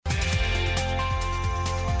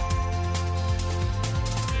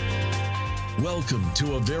Welcome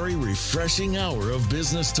to a very refreshing hour of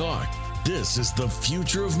business talk. This is the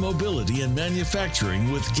future of mobility and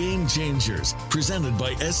manufacturing with Game Changers, presented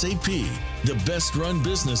by SAP. The best run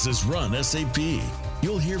businesses run SAP.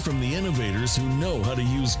 You'll hear from the innovators who know how to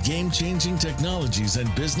use game-changing technologies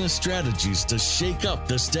and business strategies to shake up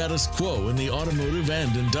the status quo in the automotive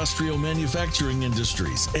and industrial manufacturing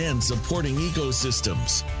industries and supporting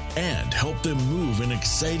ecosystems, and help them move in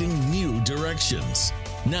exciting new directions.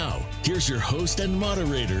 Now, here's your host and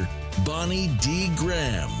moderator, Bonnie D.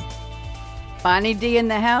 Graham. Bonnie D in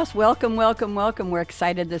the house. Welcome, welcome, welcome. We're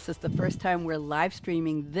excited. This is the first time we're live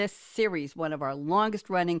streaming this series, one of our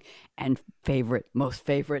longest running and most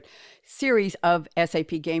favorite series of SAP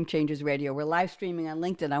Game Changers Radio. We're live streaming on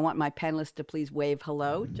LinkedIn. I want my panelists to please wave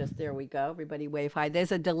hello. Just there we go. Everybody wave hi.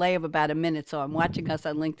 There's a delay of about a minute, so I'm watching us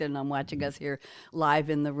on LinkedIn and I'm watching us here live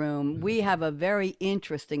in the room. We have a very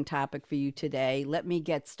interesting topic for you today. Let me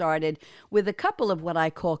get started with a couple of what I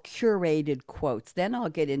call curated quotes. Then I'll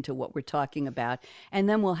get into what we're talking about, and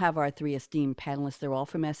then we'll have our three esteemed panelists. They're all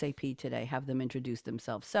from SAP today. Have them introduce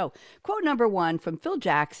themselves. So, quote number one from Phil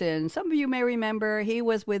Jackson. Some of you may remember he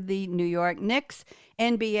was with the New York Knicks,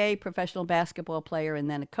 NBA professional basketball player, and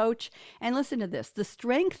then a coach. And listen to this. The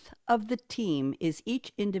strength of the team is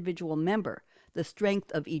each individual member. The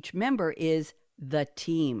strength of each member is the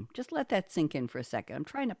team. Just let that sink in for a second. I'm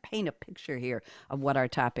trying to paint a picture here of what our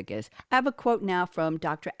topic is. I have a quote now from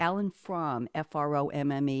Dr. Alan Fromm,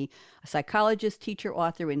 F-R-O-M-M-E, a psychologist, teacher,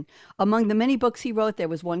 author. And among the many books he wrote, there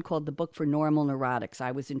was one called The Book for Normal Neurotics.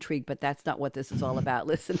 I was intrigued, but that's not what this is all about.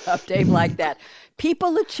 Listen up, Dave, like that.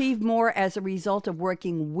 People achieve more as a result of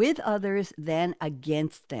working with others than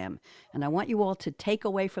against them. And I want you all to take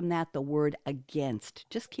away from that the word against.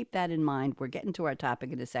 Just keep that in mind. We're getting to our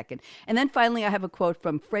topic in a second. And then finally, I have a quote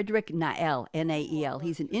from Frederick Nael, N-A-E-L.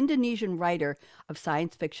 He's an Indonesian writer of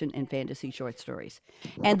science fiction and fantasy short stories.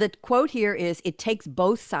 And the quote here is, it takes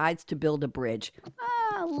both sides to build a bridge.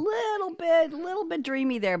 A little bit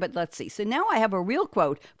dreamy there, but let's see. So now I have a real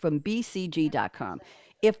quote from BCG.com.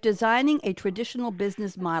 If designing a traditional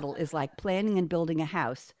business model is like planning and building a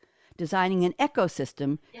house, designing an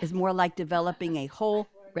ecosystem is more like developing a whole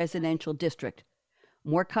residential district.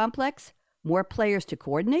 More complex, more players to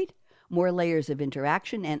coordinate, more layers of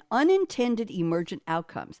interaction, and unintended emergent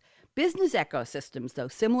outcomes. Business ecosystems, though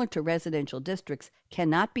similar to residential districts,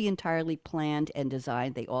 cannot be entirely planned and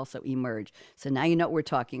designed. They also emerge. So now you know what we're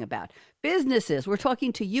talking about. Businesses, we're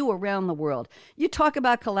talking to you around the world. You talk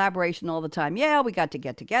about collaboration all the time. Yeah, we got to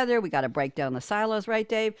get together. We got to break down the silos, right,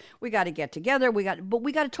 Dave? We got to get together. But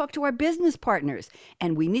we got to talk to our business partners.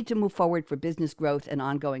 And we need to move forward for business growth and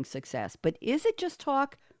ongoing success. But is it just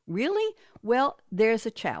talk? Really? Well, there's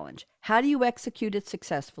a challenge. How do you execute it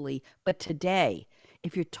successfully? But today,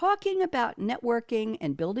 if you're talking about networking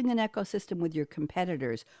and building an ecosystem with your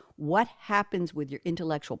competitors, what happens with your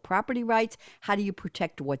intellectual property rights? How do you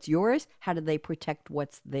protect what's yours? How do they protect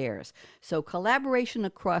what's theirs? So collaboration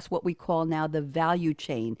across what we call now the value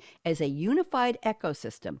chain as a unified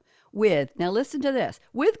ecosystem with, now listen to this,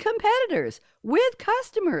 with competitors, with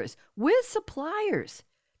customers, with suppliers.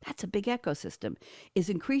 That's a big ecosystem, is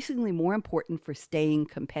increasingly more important for staying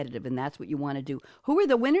competitive, and that's what you want to do. Who are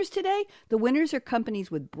the winners today? The winners are companies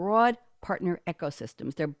with broad partner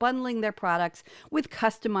ecosystems. They're bundling their products with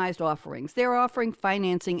customized offerings. They're offering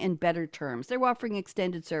financing in better terms. They're offering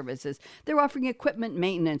extended services. They're offering equipment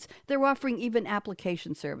maintenance. They're offering even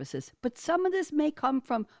application services. But some of this may come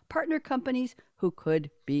from partner companies who could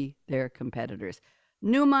be their competitors.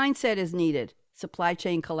 New mindset is needed. Supply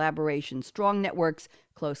chain collaboration, strong networks,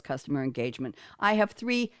 close customer engagement. I have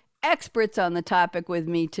three experts on the topic with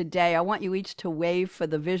me today. I want you each to wave for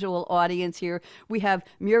the visual audience here. We have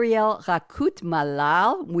Muriel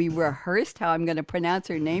Rakut-Malal. We rehearsed how I'm going to pronounce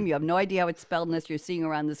her name. You have no idea how it's spelled unless you're seeing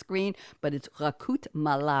her on the screen, but it's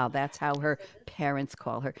Rakut-Malal. That's how her parents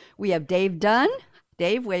call her. We have Dave Dunn.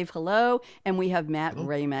 Dave, wave hello. And we have Matt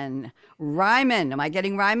Reiman. Reiman, am I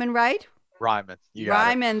getting Reiman right? Ryman.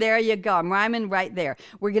 Ryman, there you go. I'm Ryman right there.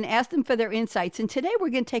 We're going to ask them for their insights. And today we're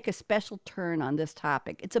going to take a special turn on this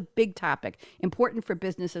topic. It's a big topic, important for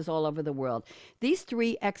businesses all over the world. These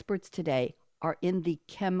three experts today are in the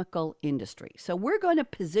chemical industry. So we're going to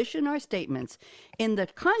position our statements in the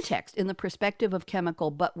context, in the perspective of chemical,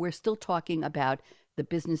 but we're still talking about the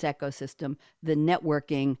business ecosystem, the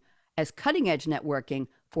networking, as cutting-edge networking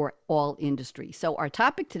for all industries. So our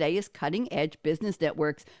topic today is cutting-edge business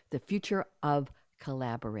networks, the future of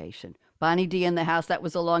collaboration. Bonnie D in the house. That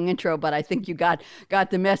was a long intro, but I think you got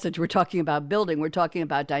the message. We're talking about building. We're talking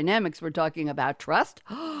about dynamics. We're talking about trust.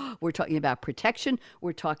 We're talking about protection.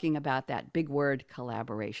 We're talking about that big word,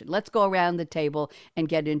 collaboration. Let's go around the table and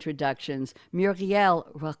get introductions. Muriel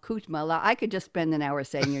Rakutmala. I could just spend an hour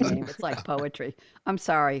saying your name. It's like poetry. I'm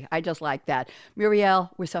sorry. I just like that.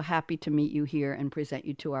 Muriel, we're so happy to meet you here and present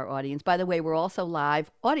you to our audience. By the way, we're also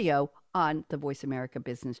live audio on the Voice America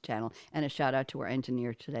Business Channel. And a shout out to our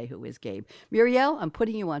engineer today, who is Gabe. Muriel, I'm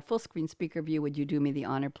putting you on full screen speaker view. Would you do me the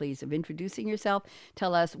honor, please, of introducing yourself?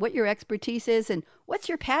 Tell us what your expertise is and what's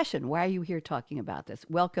your passion? Why are you here talking about this?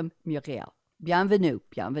 Welcome, Muriel. Bienvenue.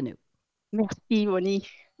 Bienvenue. Merci, Bonnie.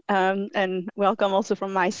 And welcome also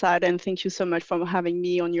from my side. And thank you so much for having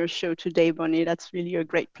me on your show today, Bonnie. That's really a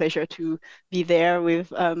great pleasure to be there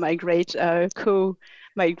with my great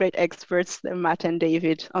experts, Matt and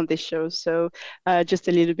David, on this show. So just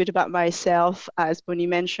a little bit about myself. As Bonnie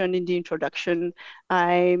mentioned in the introduction,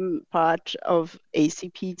 I'm part of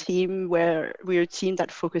ACP team, where we're a team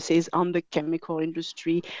that focuses on the chemical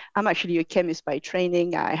industry. I'm actually a chemist by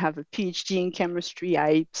training. I have a PhD in chemistry.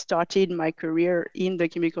 I started my career in the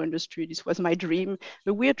chemical industry. This was my dream,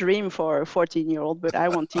 a weird dream for a 14-year-old, but I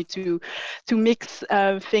wanted to mix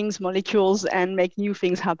things, molecules, and make new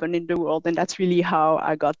things happen in the world. And that's really how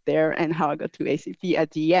I got there and how I got to ACP at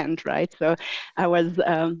the end, right? So I was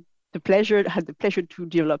had the pleasure to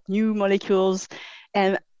develop new molecules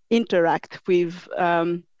and interact with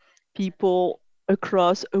people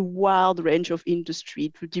across a wide range of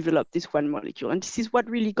industry to develop this one molecule. And this is what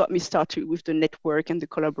really got me started with the network and the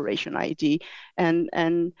collaboration idea. And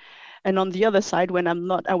on the other side, when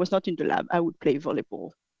I was not in the lab, I would play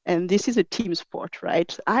volleyball. And this is a team sport,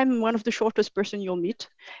 right? I'm one of the shortest person you'll meet,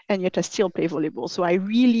 and yet I still play volleyball. So I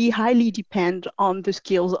really highly depend on the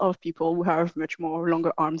skills of people who have much more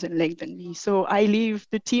longer arms and legs than me. So I leave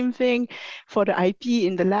the team thing for the IP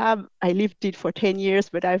in the lab. I lived it for 10 years,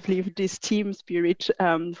 but I've lived this team spirit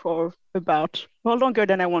for longer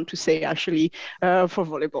than I want to say, actually, for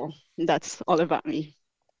volleyball. That's all about me.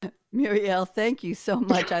 Muriel, thank you so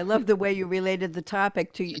much. I love the way you related the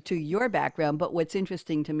topic to your background. But what's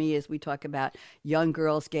interesting to me is we talk about young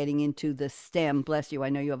girls getting into the STEM. Bless you. I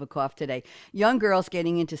know you have a cough today. Young girls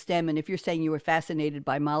getting into STEM. And if you're saying you were fascinated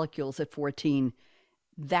by molecules at 14,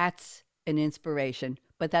 that's an inspiration.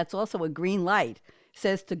 But that's also a green light.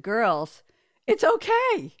 Says to girls, it's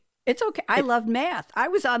okay. It's okay. I loved math. I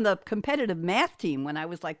was on the competitive math team when I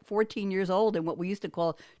was like 14 years old in what we used to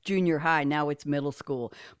call junior high. Now it's middle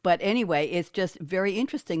school. But anyway, it's just very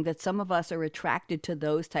interesting that some of us are attracted to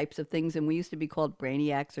those types of things. And we used to be called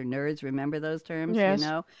brainiacs or nerds. Remember those terms? Yes. You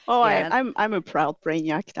know? Oh, yeah. I'm a proud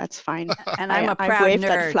brainiac. That's fine. And I'm a proud I wave nerd.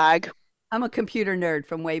 That flag. I'm a computer nerd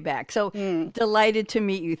from way back. So delighted to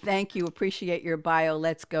meet you. Thank you. Appreciate your bio.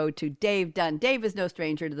 Let's go to Dave Dunn. Dave is no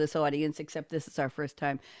stranger to this audience, except this is our first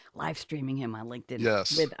time live streaming him on LinkedIn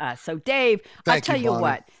with us. So Dave, I'll tell you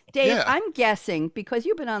what. Dave, I'm guessing, because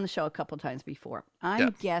you've been on the show a couple times before,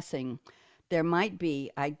 I'm guessing there might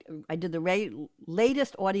be, I did the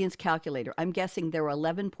latest audience calculator. I'm guessing there are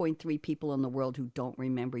 11.3 people in the world who don't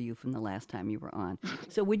remember you from the last time you were on.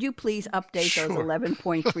 So would you please update those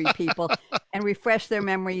 11.3 people and refresh their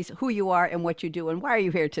memories, who you are and what you do, and why are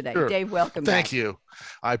you here today? Sure. Dave, welcome Thank back. you.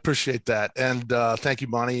 I appreciate that. And thank you,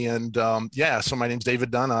 Bonnie. And so my name's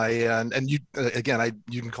David Dunn. You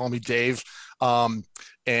you can call me Dave.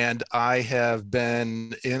 And I have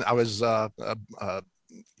been I was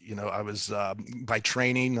by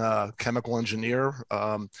training a chemical engineer,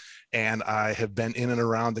 and I have been in and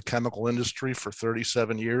around the chemical industry for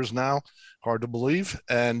 37 years now. Hard to believe.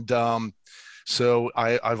 And so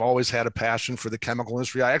I've always had a passion for the chemical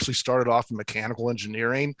industry. I actually started off in mechanical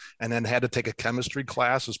engineering and then had to take a chemistry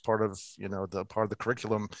class as part of the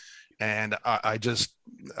curriculum. And I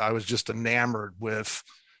was just enamored with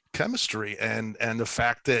chemistry and the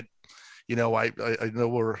fact that, I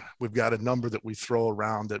know we've got a number that we throw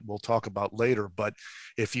around that we'll talk about later, but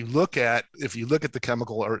if you look at the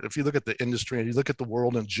chemical, or if you look at the industry and you look at the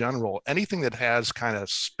world in general, anything that has kind of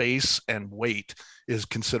space and weight is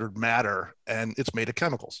considered matter, and it's made of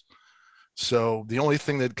chemicals. So the only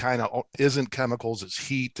thing that kind of isn't chemicals is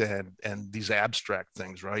heat and these abstract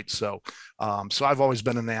things, right? So I've always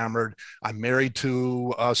been enamored. I'm married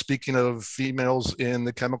to, speaking of females in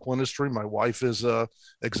the chemical industry, my wife is a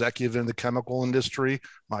executive in the chemical industry.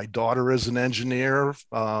 My daughter is an engineer.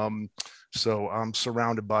 So I'm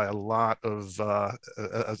surrounded by a lot of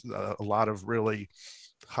really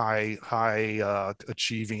high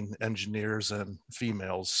achieving engineers and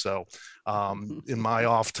females. So in my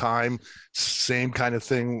off time, same kind of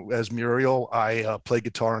thing as Muriel, I play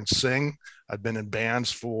guitar and sing. I've been in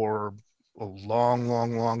bands for a long,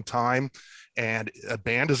 long, long time. And a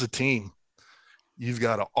band is a team. You've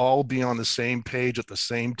got to all be on the same page at the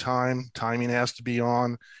same time. Timing has to be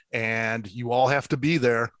on, and you all have to be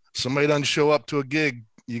there. Somebody doesn't show up to a gig,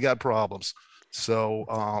 you got problems. So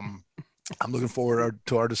I'm looking forward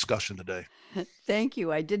to our discussion today. Thank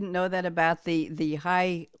you. I didn't know that about the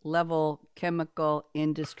high level chemical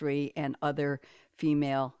industry and other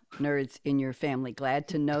female nerds in your family. Glad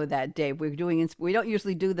to know that, Dave. We don't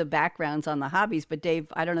usually do the backgrounds on the hobbies, but Dave,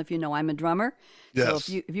 I don't know if you know, I'm a drummer. Yes.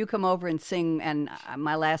 So if you come over and sing, and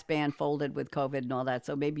my last band folded with COVID and all that,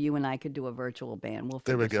 so maybe you and I could do a virtual band. We'll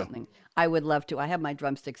figure something. I would love to. I have my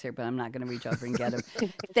drumsticks here, but I'm not going to reach over and get them.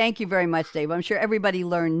 Thank you very much, Dave. I'm sure everybody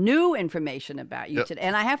learned new information about you today.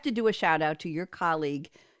 And I have to do a shout out to your colleague,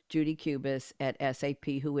 Judy Cubis at SAP,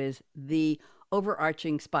 who is the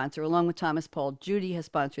overarching sponsor, along with Thomas Paul. Judy has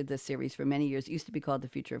sponsored this series for many years. It used to be called The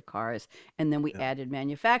Future of Cars, and then we added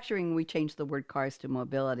manufacturing. We changed the word cars to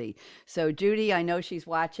mobility. So Judy, I know she's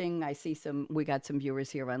watching. I see we got some viewers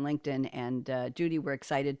here on LinkedIn, and Judy, we're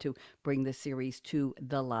excited to bring this series to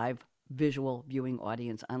the live visual viewing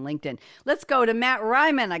audience on LinkedIn. Let's go to Matt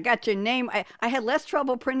Ryman. I got your name. I had less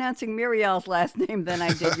trouble pronouncing Muriel's last name than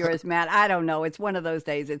I did yours, Matt. I don't know. It's one of those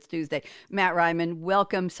days. It's Tuesday. Matt Ryman,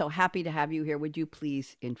 welcome. So happy to have you here. Would you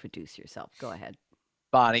please introduce yourself? Go ahead.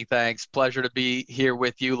 Bonnie, thanks. Pleasure to be here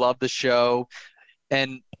with you. Love the show.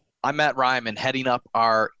 And I'm Matt Ryman, heading up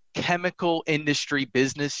our chemical industry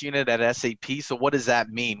business unit at SAP. So what does that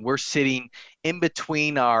mean? We're sitting in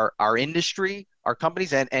between our industry, our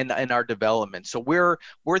companies, and our development. So we're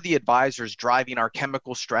the advisors driving our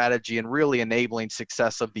chemical strategy and really enabling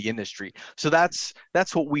success of the industry. So that's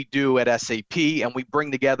what we do at SAP, and we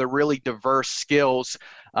bring together really diverse skills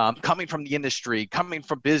coming from the industry, coming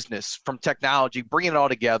from business, from technology, bringing it all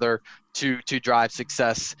together to drive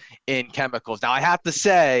success in chemicals. Now I have to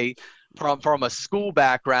say, from a school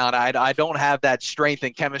background, I don't have that strength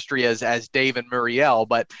in chemistry as Dave and Muriel,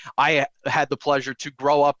 but I had the pleasure to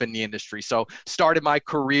grow up in the industry. So started my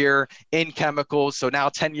career in chemicals, so now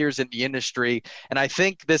 10 years in the industry. And I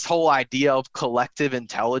think this whole idea of collective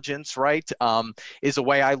intelligence, right, is a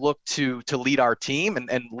way I look to lead our team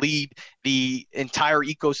and lead the entire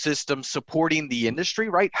ecosystem supporting the industry,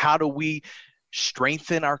 right? How do we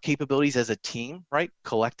strengthen our capabilities as a team, right?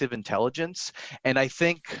 Collective intelligence. And I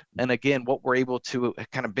think, and again, what we're able to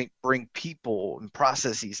kind of bring people and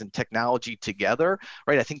processes and technology together,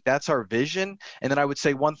 right? I think that's our vision. And then I would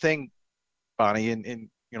say one thing, Bonnie, in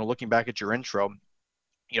looking back at your intro,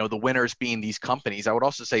 the winners being these companies, I would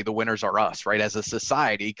also say the winners are us, right? As a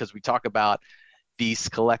society, because we talk about these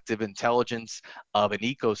collective intelligence of an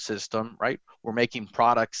ecosystem, right? We're making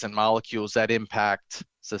products and molecules that impact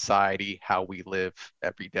society, how we live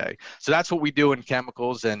every day. So that's what we do in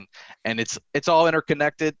chemicals, and it's all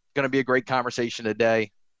interconnected. Going to be a great conversation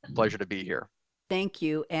today. Pleasure to be here. Thank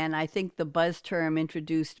you. And I think the buzz term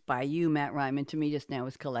introduced by you, Matt Ryman, to me just now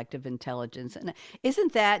is collective intelligence. And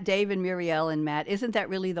isn't that, Dave and Muriel and Matt, isn't that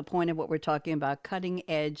really the point of what we're talking about? Cutting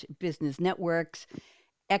edge business networks,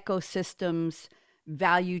 ecosystems,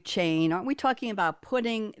 value chain. Aren't we talking about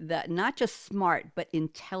putting the not just smart, but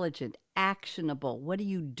intelligent, actionable? What do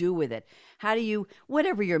you do with it? How do you,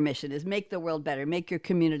 whatever your mission is, make the world better, make your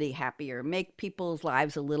community happier, make people's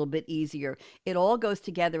lives a little bit easier. It all goes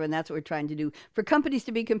together, and that's what we're trying to do. For companies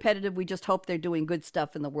to be competitive, we just hope they're doing good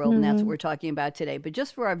stuff in the world, and that's what we're talking about today. But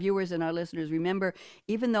just for our viewers and our listeners, remember,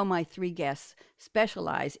 even though my three guests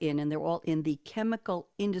specialize in, and they're all in the chemical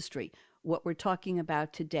industry, what we're talking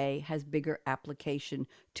about today has bigger application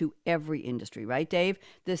to every industry, right, Dave?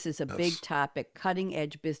 This is a big topic, cutting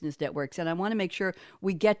edge business networks. And I want to make sure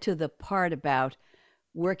we get to the part about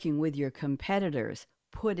working with your competitors,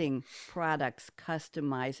 putting products,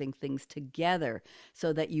 customizing things together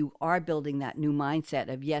so that you are building that new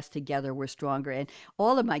mindset of, yes, together we're stronger. And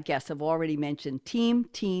all of my guests have already mentioned team,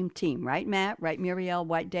 right, Matt? Right, Muriel,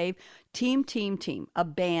 White, Dave? Team. A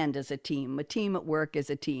band is a team at work is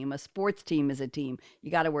a team, a sports team is a team.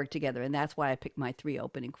 You got to work together. And that's why I picked my three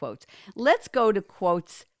opening quotes. Let's go to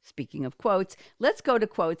quotes. Speaking of quotes, let's go to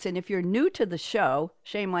quotes. And if you're new to the show,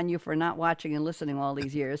 shame on you for not watching and listening all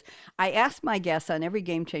these years. I asked my guests on every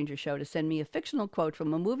Game Changer show to send me a fictional quote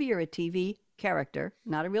from a movie or a TV character,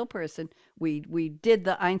 not a real person. We did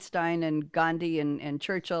the Einstein and Gandhi and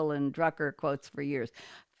Churchill and Drucker quotes for years.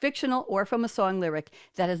 fictional or from a song lyric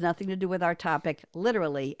that has nothing to do with our topic,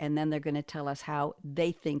 literally, and then they're going to tell us how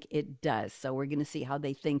they think it does. So we're going to see how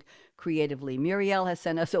they think creatively. Muriel has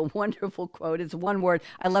sent us a wonderful quote. It's one word.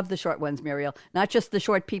 I love the short ones, Muriel. Not just the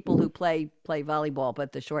short people who play volleyball,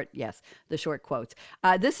 but the short quotes.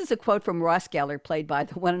 This is a quote from Ross Geller, played by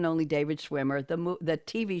the one and only David Schwimmer, the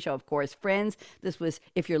TV show, of course, Friends. This was,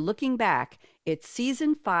 if you're looking back, it's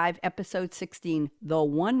season 5, episode 16, The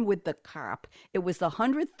One with the Cop. It was the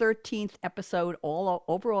 113th episode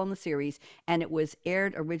overall in the series, and it was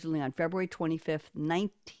aired originally on February 25th,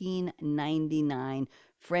 1999.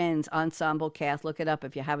 Friends ensemble cast. Look it up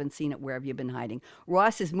if you haven't seen it. Where have you been hiding?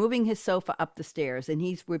 Ross is moving his sofa up the stairs, and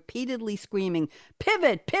he's repeatedly screaming,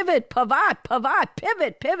 "Pivot, pivot, pivot, pivot,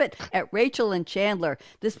 pivot, pivot," at Rachel and Chandler.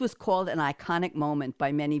 This was called an iconic moment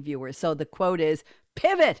by many viewers. So the quote is,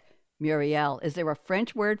 "Pivot." Muriel, is there a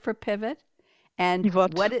French word for pivot? And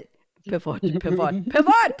Pivot. Pivot, pivot, pivot,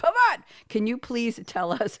 pivot. Can you please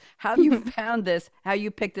tell us how you found this, how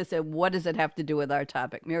you picked this, and what does it have to do with our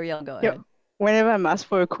topic? Muriel, go ahead. Whenever I'm asked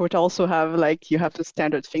for a quote, I also have you have the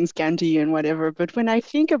standard things, Gandhi and whatever. But when I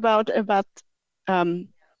think about the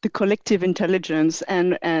collective intelligence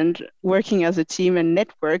and working as a team and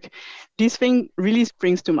network, this thing really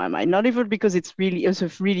springs to my mind. Not even because it's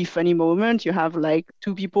a really funny moment. You have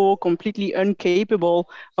two people completely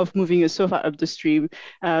incapable of moving a sofa up the stream,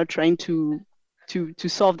 trying to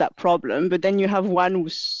solve that problem. But then you have one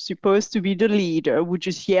who's supposed to be the leader, who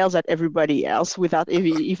just yells at everybody else without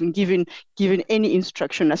even giving any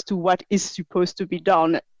instruction as to what is supposed to be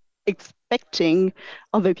done, expecting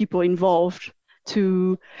other people involved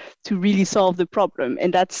to really solve the problem.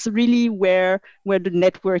 And that's really where the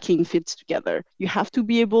networking fits together. You have to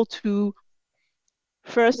be able to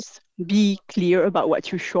first be clear about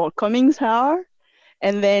what your shortcomings are,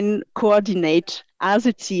 and then coordinate as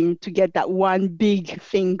a team to get that one big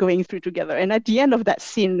thing going through together. And at the end of that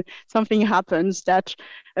scene, something happens that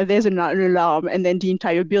there's an alarm, and then the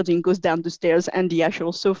entire building goes down the stairs, and the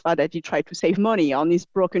actual sofa that he tried to save money on is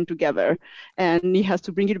broken together, and he has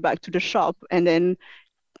to bring it back to the shop. And then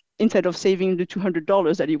instead of saving the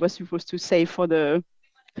 $200 that he was supposed to save for the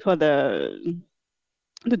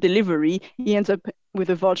delivery, he ends up with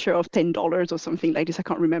a voucher of $10 or something like this. I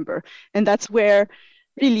can't remember. And that's where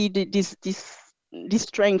really this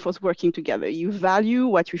strength was working together. You value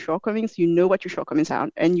what your shortcomings, you know what your shortcomings are,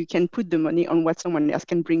 and you can put the money on what someone else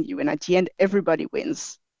can bring you. And at the end, everybody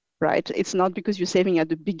wins, right? It's not because you're saving at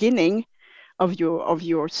the beginning of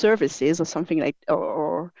your services or something like,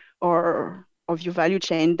 or of your value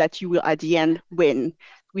chain, that you will at the end win,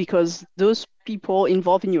 because those people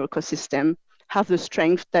involved in your ecosystem have the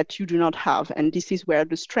strength that you do not have. And this is where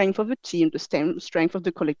the strength of a team, the strength of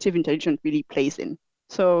the collective intelligence really plays in.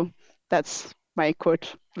 So that's my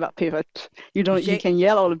quote about pivot. You can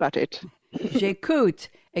yell all about it. J'écoute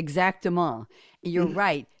exactement. You're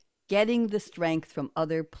right. Getting the strength from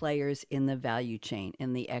other players in the value chain,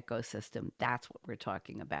 in the ecosystem. That's what we're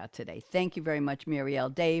talking about today. Thank you very much, Muriel.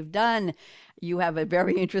 Dave Dunn, you have a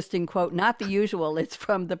very interesting quote, not the usual. It's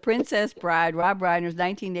from The Princess Bride, Rob Reiner's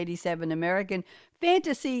 1987 American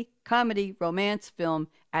fantasy, comedy, romance film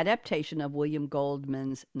adaptation of William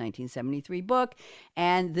Goldman's 1973 book.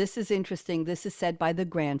 And this is interesting. This is said by the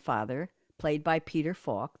grandfather, played by Peter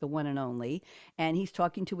Falk, the one and only, and he's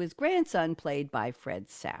talking to his grandson, played by Fred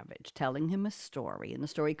Savage, telling him a story, and the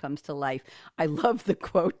story comes to life. I love the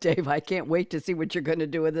quote, Dave. I can't wait to see what you're going to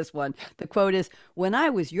do with this one. The quote is, "When I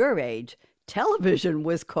was your age, television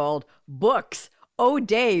was called books. Oh,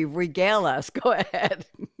 Dave, regale us." Go ahead.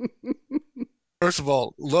 First of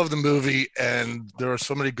all, love the movie, and there are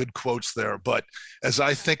so many good quotes there. But as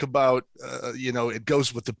I think about, it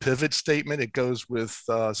goes with the pivot statement. It goes with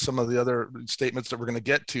some of the other statements that we're going to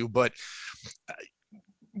get to. But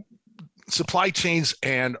supply chains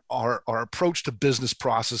and our approach to business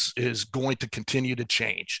process is going to continue to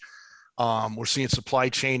change. We're seeing supply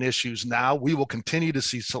chain issues now. We will continue to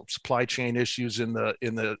see supply chain issues in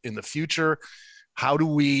the future. How do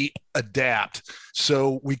we adapt?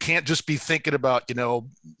 So we can't just be thinking about, you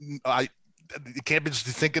can't be just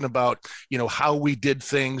thinking about, how we did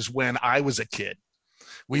things when I was a kid.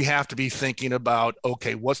 We have to be thinking about,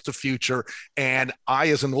 okay, what's the future? And I,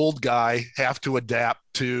 as an old guy, have to adapt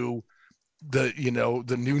to the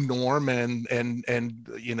new norm and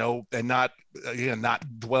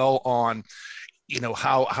not dwell on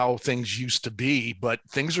how things used to be, but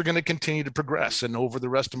things are going to continue to progress. And over the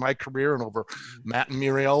rest of my career and over Matt and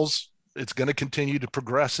Muriel's, it's going to continue to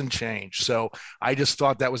progress and change. So I just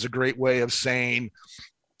thought that was a great way of saying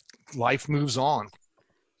life moves on.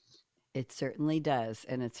 It certainly does,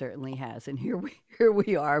 and it certainly has. And here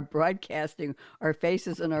we are broadcasting our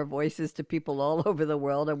faces and our voices to people all over the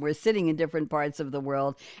world, and we're sitting in different parts of the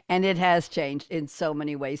world, and it has changed in so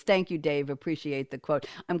many ways. Thank you, Dave. Appreciate the quote.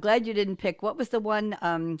 I'm glad you didn't pick what was the one.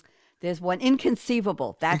 There's one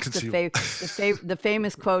inconceivable. That's the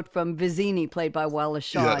famous quote from Vizzini, played by Wallace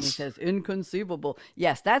Shawn. Yes. He says, "Inconceivable."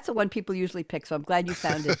 Yes, that's the one people usually pick. So I'm glad you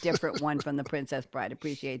found a different one from The Princess Bride.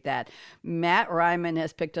 Appreciate that. Matt Ryman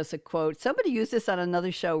has picked us a quote. Somebody used this on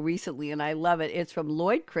another show recently, and I love it. It's from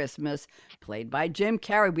Lloyd Christmas, played by Jim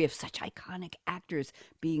Carrey. We have such iconic actors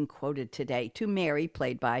being quoted today. To Mary,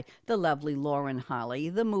 played by the lovely Lauren Holly.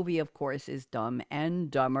 The movie, of course, is Dumb and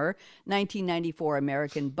Dumber, 1994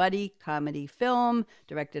 American buddy comedy film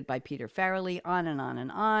directed by Peter Farrelly, on and on and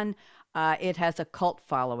on. It has a cult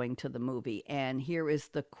following to the movie. And here is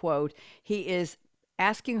the quote. He is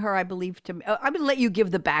asking her, I believe, I'm going to let you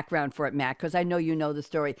give the background for it, Matt, because I know you know the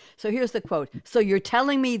story. So here's the quote. "So you're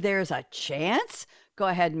telling me there's a chance?" Go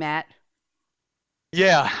ahead, Matt.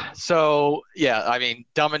 Yeah. So yeah, I mean,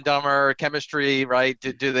 Dumb and Dumber, chemistry, right?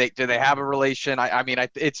 Do they have a relation?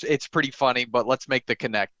 It's pretty funny, but let's make the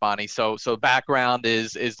connect, Bonnie. So background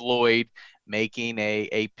is Lloyd making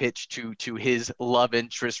a pitch to his love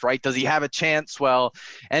interest, right? Does he have a chance? Well,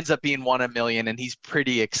 ends up being 1 in a million, and he's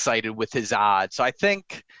pretty excited with his odds. So I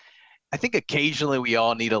think occasionally we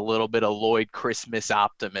all need a little bit of Lloyd Christmas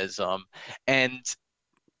optimism. And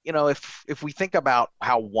if we think about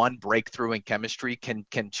how one breakthrough in chemistry can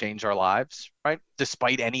change our lives, right?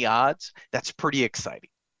 Despite any odds, that's pretty exciting.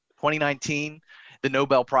 2019, the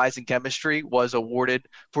Nobel Prize in Chemistry was awarded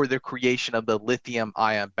for the creation of the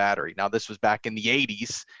lithium-ion battery. Now, this was back in the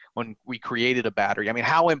 80s when we created a battery. I mean,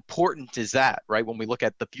 how important is that, right? When we look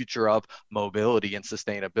at the future of mobility and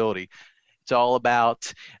sustainability, it's all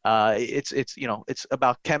about it's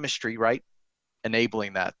about chemistry, right?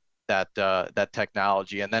 Enabling that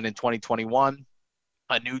technology. And then in 2021,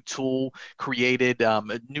 a new tool created, a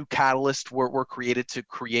new catalyst were created to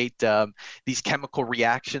create these chemical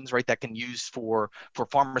reactions, right, that can use for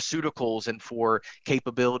pharmaceuticals and for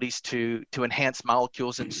capabilities to enhance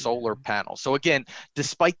molecules in solar panels. So again,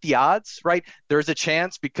 despite the odds, right, there's a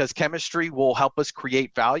chance because chemistry will help us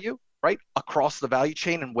create value, right, across the value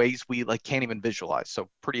chain in ways we can't even visualize. So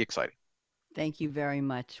pretty exciting. Thank you very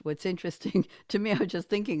much. What's interesting to me, I was just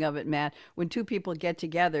thinking of it, Matt, when two people get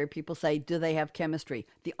together, people say, do they have chemistry?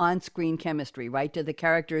 The on-screen chemistry, right? Do the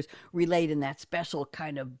characters relate in that special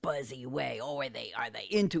kind of buzzy way? Or are they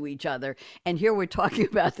into each other? And here we're talking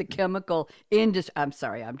about the chemical industry. I'm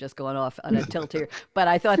sorry, I'm just going off on a tilt here. But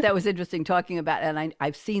I thought that was interesting talking about, and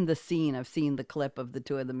I've seen the scene, I've seen the clip of the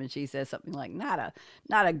two of them, and she says something like, not a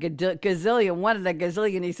gazillion, one of the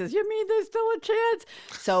gazillion. He says, you mean there's still a chance?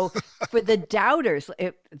 So for the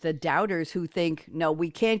doubters who think, no, we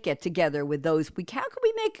can't get together with those. How can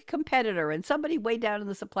we make a competitor and somebody way down in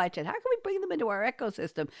the supply chain? How can we bring them into our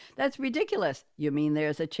ecosystem? That's ridiculous. You mean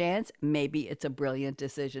there's a chance? Maybe it's a brilliant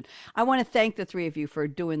decision. I want to thank the three of you for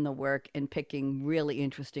doing the work and picking really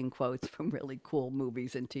interesting quotes from really cool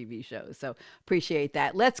movies and TV shows. So appreciate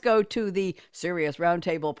that. Let's go to the serious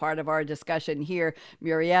roundtable part of our discussion here.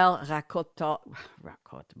 Muriel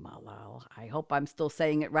Rakotmalal. I hope I'm still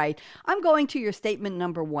saying it right. I'm going to your statement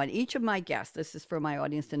number one. Each of my guests, this is for my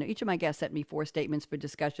audience to know, each of my guests sent me 4 statements for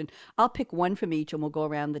discussion. I'll pick one from each and we'll go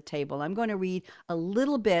around the table. I'm going to read a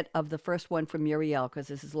little bit of the first one from Muriel because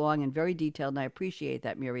this is long and very detailed, and I appreciate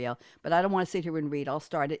that, Muriel. But I don't want to sit here and read. I'll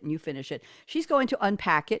start it and you finish it. She's going to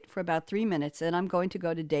unpack it for about 3 minutes, and I'm going to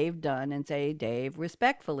go to Dave Dunn and say, Dave,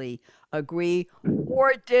 respectfully, agree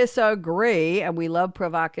or disagree, and we love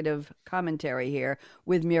provocative commentary here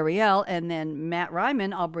with Muriel. And then Matt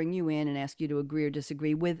Ryman, I'll bring you in and ask you to agree or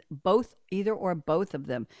disagree with either or both of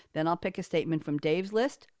them. Then I'll pick a statement from Dave's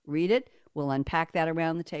list, read it, we'll unpack that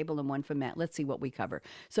around the table, and one from Matt. Let's see what we cover.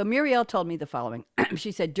 So Muriel told me the following.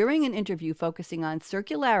 She said, during an interview focusing on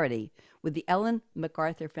circularity with the Ellen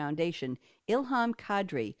MacArthur Foundation, Ilham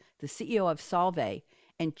Kadri, the CEO of Solvay,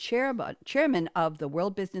 and chairman of the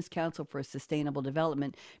World Business Council for Sustainable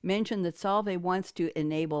Development, mentioned that Solvay wants to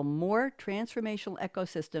enable more transformational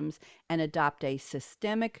ecosystems and adopt a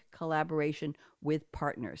systemic collaboration with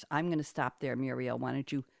partners. I'm going to stop there, Muriel. Why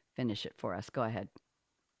don't you finish it for us? Go ahead.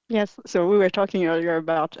 Yes, so we were talking earlier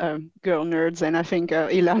about girl nerds, and I think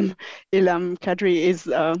Ilham Kadri is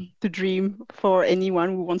the dream for anyone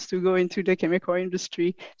who wants to go into the chemical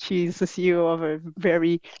industry. She's the CEO of a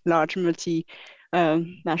very large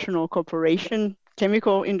national corporation,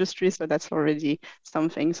 chemical industry, so that's already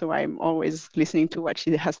something. So I'm always listening to what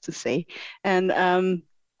she has to say. And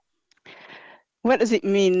what does it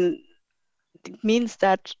mean? It means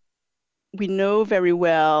that we know very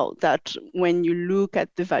well that when you look at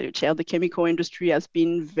the value chain, the chemical industry has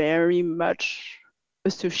been very much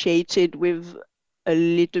associated with a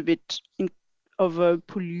little bit of a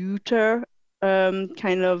polluter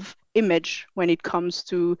kind of image when it comes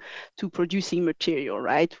to producing material,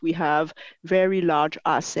 right? We have very large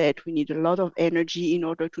asset. We need a lot of energy in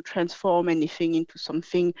order to transform anything into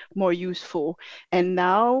something more useful. And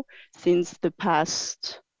now, since the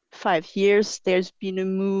past 5 years, there's been a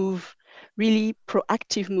move, really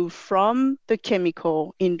proactive move from the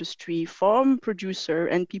chemical industry, from producer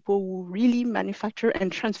and people who really manufacture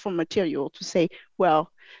and transform material to say, well,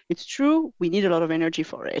 it's true, we need a lot of energy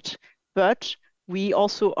for it, but we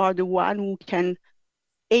also are the one who can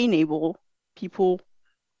enable people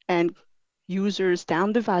and users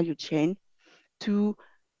down the value chain to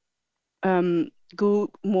go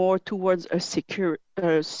more towards a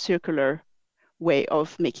circular way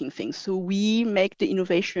of making things. So we make the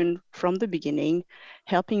innovation from the beginning,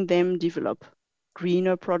 helping them develop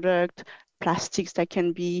greener product, plastics that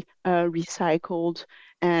can be recycled,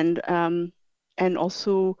 and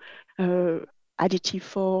also additive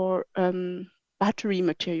for battery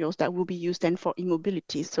materials that will be used then for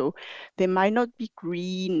e-mobility. So they might not be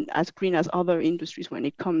green as other industries when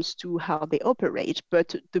it comes to how they operate,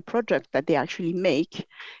 but the product that they actually make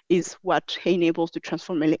is what enables the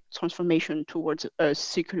transformation towards a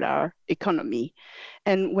circular economy.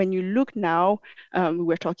 And when you look now,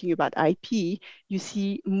 we're talking about IP, you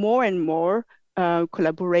see more and more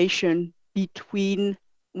collaboration between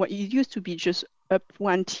what used to be just up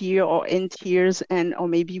one tier or n tiers or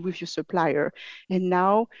maybe with your supplier. And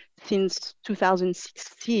now, since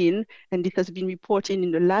 2016, and this has been reported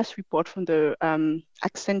in the last report from the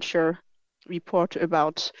Accenture report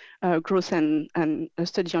about growth and a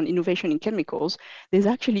study on innovation in chemicals, there's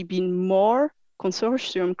actually been more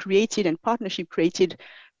consortium created and partnership created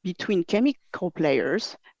between chemical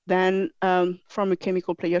players than from a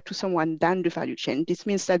chemical player to someone down the value chain. This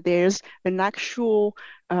means that there's an actual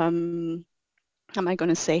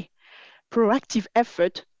proactive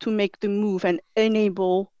effort to make the move and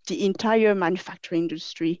enable the entire manufacturing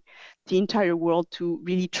industry, the entire world to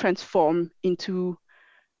really transform into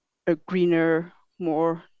a greener,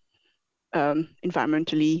 more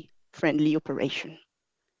environmentally friendly operation.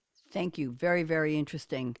 Thank you. Very, very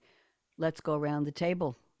interesting. Let's go around the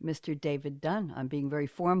table. Mr. David Dunn, I'm being very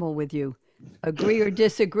formal with you. Agree or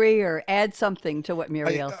disagree or add something to what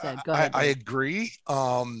Muriel said. Go ahead. I agree.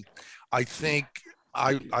 I think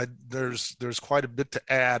there's quite a bit to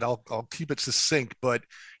add. I'll keep it succinct, but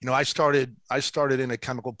I started in a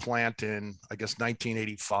chemical plant in, I guess,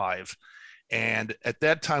 1985, and at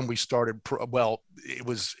that time we started. It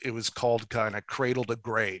was called kind of cradle to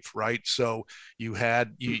grave, right? So you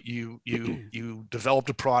had you developed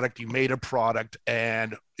a product, you made a product,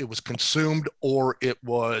 and it was consumed or it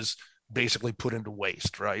was basically put into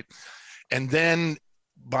waste, right? And then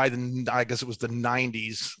I guess it was the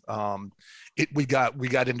 90s, we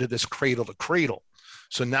got into this cradle to cradle.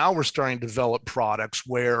 So now we're starting to develop products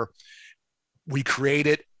where we create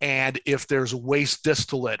it, and if there's a waste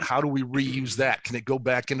distillate, how do we reuse that? Can it go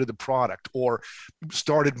back into the product? Or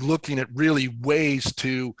started looking at really ways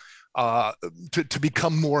to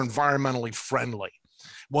become more environmentally friendly.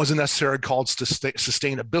 Wasn't necessarily called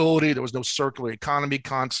sustainability. There was no circular economy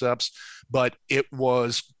concepts, but it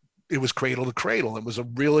was cradle to cradle. It was a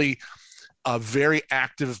very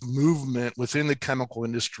active movement within the chemical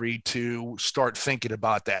industry to start thinking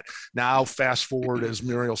about that. Now, fast forward, as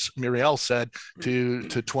Muriel said, to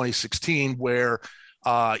 2016, where,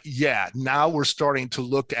 now we're starting to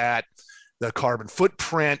look at the carbon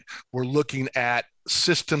footprint. We're looking at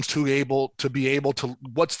systems to be able to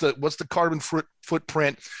what's the carbon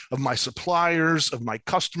footprint of my suppliers, of my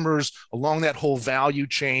customers along that whole value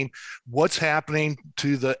chain. What's happening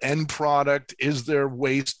to the end product? Is there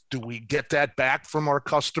waste? Do we get that back from our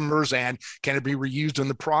customers, and can it be reused in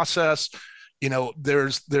the process?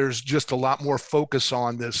 There's just a lot more focus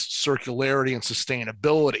on this circularity and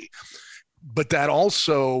sustainability, but that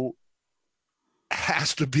also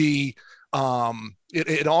has to be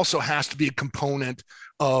it also has to be a component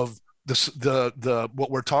of the what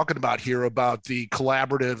we're talking about here, about the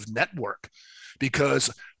collaborative network, because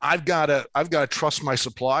I've got to trust my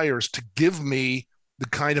suppliers to give me the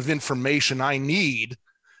kind of information I need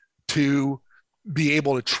to be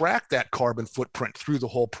able to track that carbon footprint through the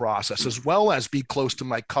whole process, as well as be close to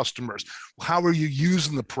my customers. How are you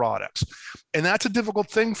using the products? And that's a difficult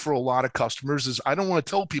thing for a lot of customers, is I don't want to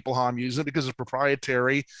tell people how I'm using it because it's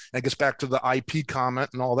proprietary, and it gets back to the IP comment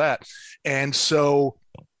and all that. And so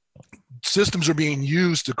systems are being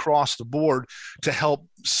used across the board to help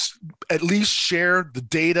at least share the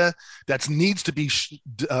data that needs to be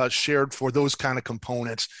shared for those kind of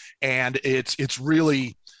components. And it's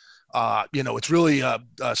really, it's really a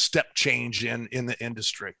step change in the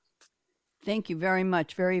industry. Thank you very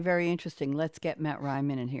much. Very, very interesting. Let's get Matt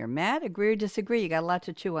Reiman in here. Matt, agree or disagree? You got a lot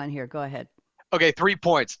to chew on here. Go ahead. Okay, 3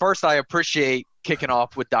 points. First, I appreciate kicking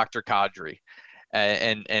off with Dr. Kadri.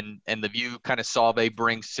 And the view kind of Solvay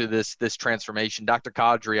brings to this transformation. Dr.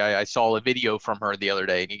 Kadri, I saw a video from her the other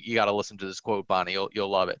day, and you got to listen to this quote, Bonnie. You'll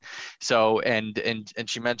love it. So and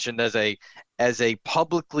she mentioned as a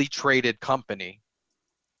publicly traded company,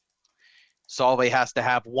 Solvay has to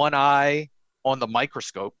have one eye on the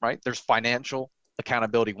microscope, right? There's financial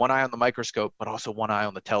accountability, one eye on the microscope, but also one eye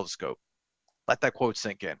on the telescope. Let that quote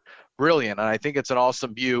sink in. Brilliant. And I think it's an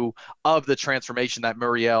awesome view of the transformation that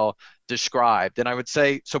Muriel described. And I would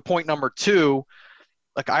say, so point number 2,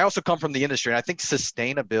 like I also come from the industry, and I think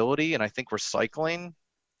sustainability and I think recycling,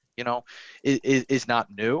 is not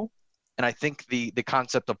new. And I think the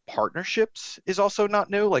concept of partnerships is also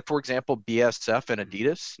not new. Like, for example, BASF and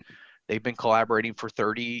Adidas, they've been collaborating for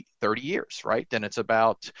 30 years, right? And it's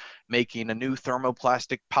about making a new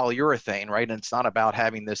thermoplastic polyurethane, right? And it's not about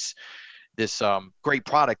having this great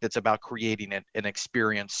product. It's about creating an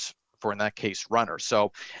experience for, in that case, runners.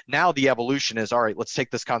 So now the evolution is, all right, let's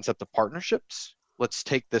take this concept of partnerships. Let's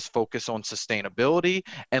take this focus on sustainability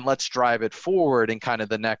and let's drive it forward in kind of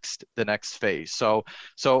the next phase. So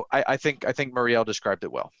I think Muriel described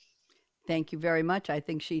it well. Thank you very much. I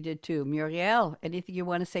think she did too. Muriel, anything you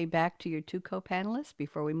want to say back to your 2 co-panelists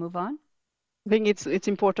before we move on? I think it's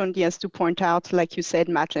important, yes, to point out, like you said,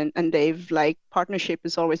 Matt and Dave, like partnership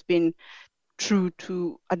has always been true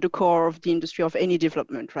at the core of the industry of any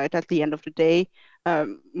development, right? At the end of the day,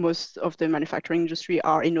 most of the manufacturing industry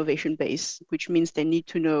are innovation-based, which means they need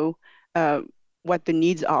to know what the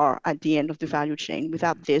needs are at the end of the value chain.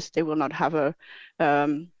 Without this, they will not have a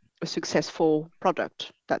successful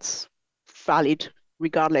product that's valid,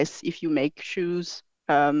 regardless if you make shoes,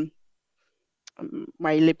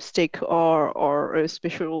 my lipstick, or a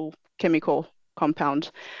special chemical compound.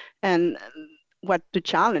 And what the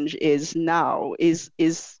challenge is now is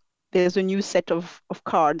there's a new set of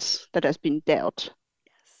cards that has been dealt,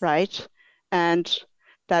 yes, right? And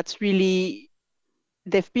that's really,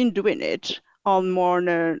 they've been doing it on more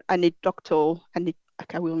anecdotal, and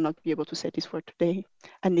I will not be able to say this word today,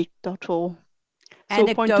 anecdotal.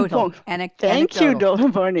 Anecdotal. Thank you,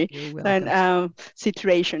 Bonnie. And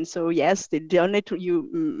situation. So yes, they done it.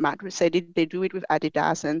 Matt said it. They do it with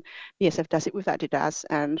Adidas, and BASF does it with Adidas,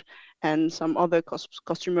 and some other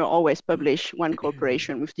customer always publish one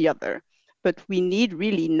cooperation with the other. But we need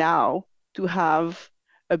really now to have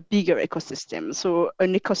a bigger ecosystem. So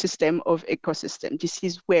an ecosystem of ecosystem. This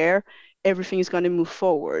is where everything is going to move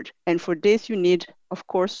forward. And for this, you need, of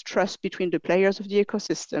course, trust between the players of the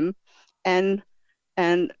ecosystem and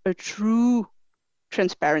a true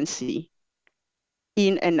transparency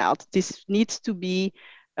in and out. This needs to be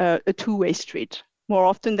a two-way street. More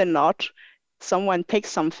often than not, someone takes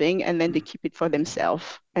something and then they keep it for themselves.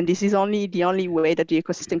 And this is the only way that the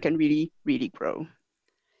ecosystem can really, really grow.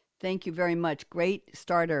 Thank you very much. Great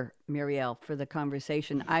starter, Muriel, for the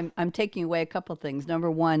conversation. I'm taking away a couple things. Number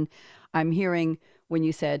one, I'm hearing when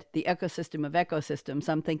you said the ecosystem of ecosystems,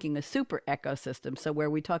 I'm thinking a super ecosystem. So where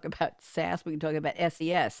we talk about SaaS, we can talk about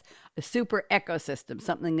SES, a super ecosystem,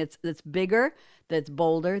 something that's bigger, that's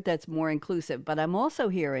bolder, that's more inclusive. But I'm also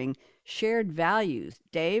hearing shared values.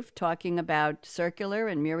 Dave talking about circular,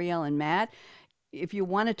 and Muriel and Matt. If you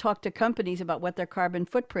want to talk to companies about what their carbon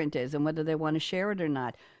footprint is and whether they want to share it or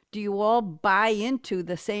not, do you all buy into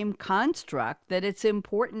the same construct that it's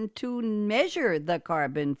important to measure the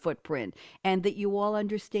carbon footprint and that you all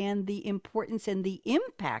understand the importance and the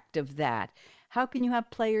impact of that? How can you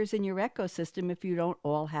have players in your ecosystem if you don't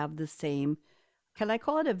all have the same, can I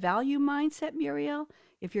call it a value mindset, Muriel?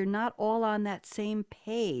 If you're not all on that same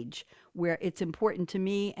page where it's important to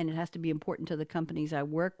me and it has to be important to the companies I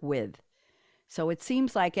work with. So it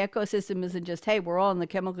seems like ecosystem isn't just, hey, we're all in the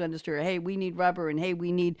chemical industry, or hey, we need rubber, and hey,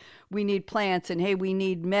 we need plants, and hey, we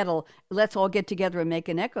need metal. Let's all get together and make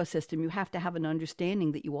an ecosystem. You have to have an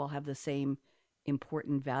understanding that you all have the same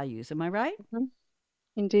important values. Am I right? Mm-hmm.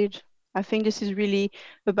 Indeed. I think this is really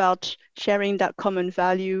about sharing that common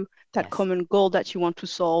value, that yes. common goal that you want to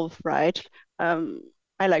solve, right?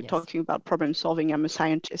 I like yes. talking about problem solving. I'm a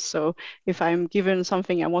scientist. So if I'm given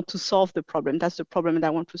something, I want to solve the problem. That's the problem that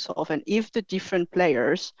I want to solve. And if the different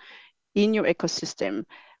players in your ecosystem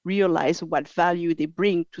realize what value they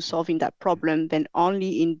bring to solving that problem, then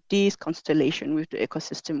only in this constellation will the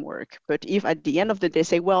ecosystem work. But if at the end of the day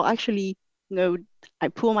say, well, actually, no, I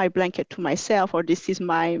pull my blanket to myself, or this is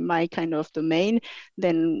my kind of domain,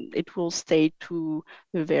 then it will stay to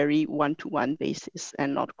a very one-to-one basis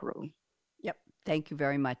and not grow. Yep. Thank you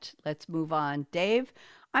very much. Let's move on. Dave,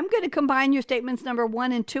 I'm going to combine your statements number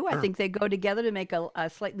 1 and 2. I think they go together to make a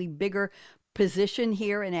slightly bigger position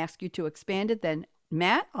here and ask you to expand it. Then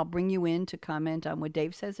Matt, I'll bring you in to comment on what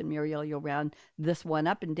Dave says, and Muriel, you'll round this one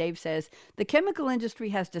up. And Dave says, the chemical industry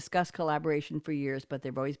has discussed collaboration for years, but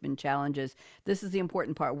there have always been challenges. This is the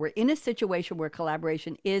important part. We're in a situation where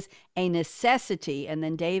collaboration is a necessity. And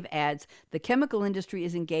then Dave adds, the chemical industry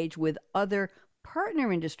is engaged with other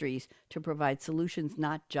partner industries to provide solutions,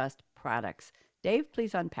 not just products. Dave,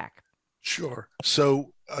 please unpack. Sure.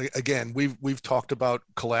 So again, we've talked about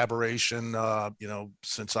collaboration,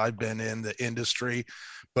 since I've been in the industry,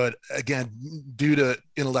 but again, due to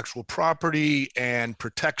intellectual property and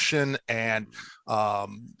protection and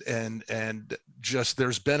just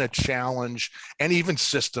there's been a challenge, and even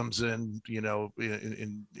systems in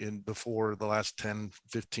before the last 10,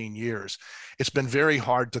 15 years, it's been very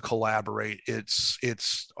hard to collaborate. It's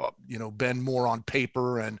been more on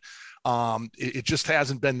paper, and it just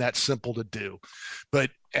hasn't been that simple to do. But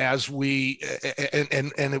as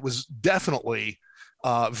it was definitely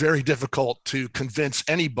very difficult to convince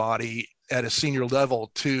anybody at a senior level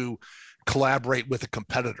to collaborate with a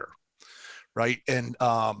competitor, right? And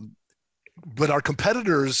but our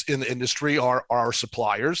competitors in the industry are our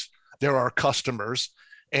suppliers, they're our customers,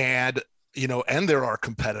 and they're our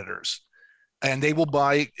competitors. And they will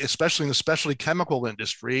buy, especially in the specialty chemical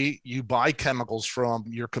industry, you buy chemicals from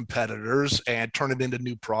your competitors and turn it into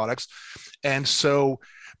new products. And so,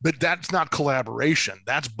 but that's not collaboration.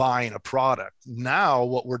 That's buying a product. Now,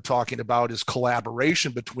 what we're talking about is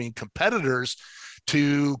collaboration between competitors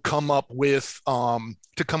to come up with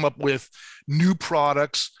new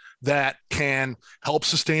products that can help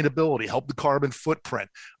sustainability, help the carbon footprint.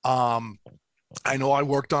 I know I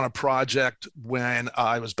worked on a project when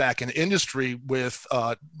I was back in industry with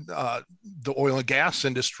the oil and gas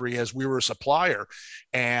industry, as we were a supplier,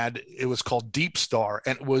 and it was called Deep Star,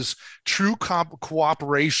 and it was true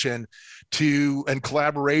cooperation and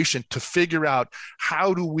collaboration to figure out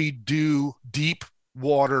how do we do deep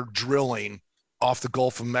water drilling off the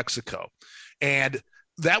Gulf of Mexico. And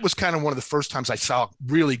that was kind of one of the first times I saw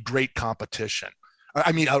really great competition.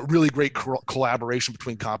 I mean, a really great collaboration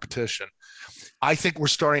between competition. I think we're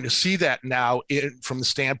starting to see that now from the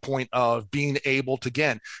standpoint of being able to,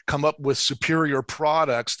 again, come up with superior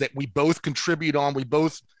products that we both contribute on, we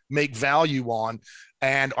both make value on,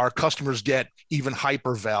 and our customers get even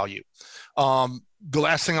hyper value. The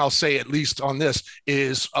last thing I'll say, at least on this,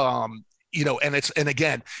 is and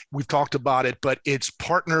again, we've talked about it, but it's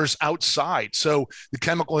partners outside. So the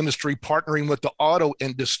chemical industry partnering with the auto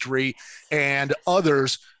industry and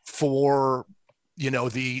others for,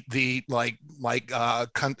 the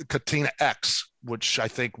Catena X, which I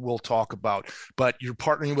think we'll talk about, but you're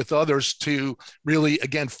partnering with others to really,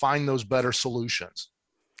 again, find those better solutions.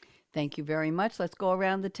 Thank you very much. Let's go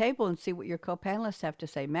around the table and see what your co-panelists have to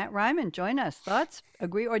say. Matt Reiman, join us. Thoughts?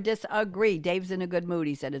 Agree or disagree? Dave's in a good mood.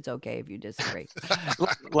 He said it's okay if you disagree.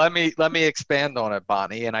 Let me expand on it,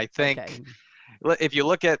 Bonnie. And I think if you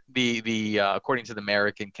look at the according to the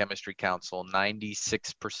American Chemistry Council,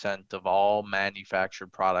 96% of all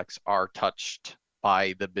manufactured products are touched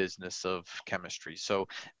by the business of chemistry. So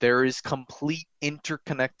there is complete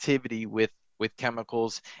interconnectivity with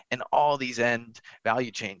chemicals and all these end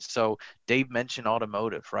value chains. So Dave mentioned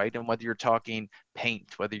automotive, right? And whether you're talking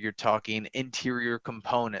paint, whether you're talking interior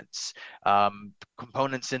components,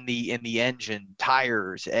 components in the engine,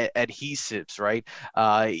 tires, adhesives, right?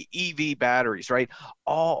 EV batteries, right?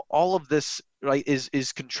 All of this, right,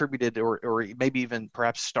 is contributed or maybe even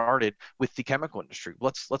perhaps started with the chemical industry.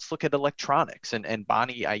 Let's look at electronics. And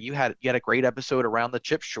Bonnie, you had a great episode around the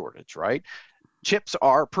chip shortage, right? Chips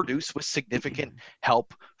are produced with significant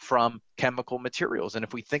help from chemical materials. And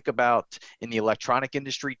if we think about in the electronic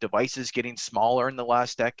industry, devices getting smaller in the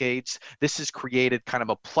last decades, this has created kind of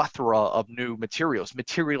a plethora of new materials.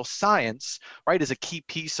 Material science, right, is a key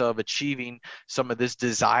piece of achieving some of this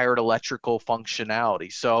desired electrical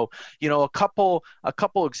functionality. So, a couple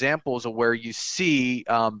examples of where you see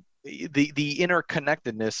the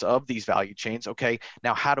interconnectedness of these value chains. Okay,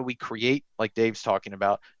 now how do we create, like Dave's talking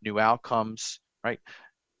about, new outcomes, right?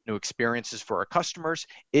 New experiences for our customers?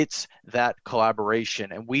 It's that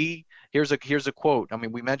collaboration. And here's a quote. I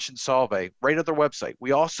mean, we mentioned Solvay, right at their website.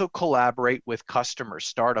 We also collaborate with customers,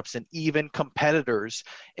 startups, and even competitors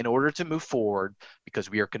in order to move forward, because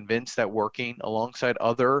we are convinced that working alongside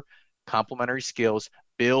other complementary skills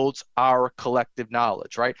builds our collective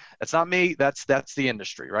knowledge, right? That's not me. That's the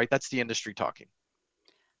industry, right? That's the industry talking.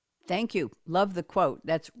 Thank you. Love the quote.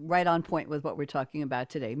 That's right on point with what we're talking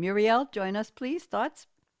about today. Muriel, join us, please. Thoughts?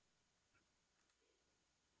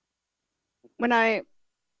 When I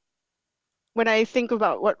think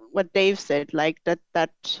about what Dave said, like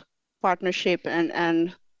that partnership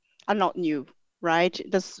and are not new, right?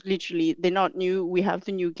 That's literally, they're not new. We have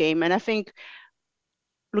the new game. And I think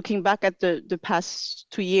looking back at the past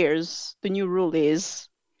 2 years, the new rule is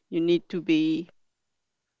you need to be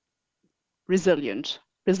resilient.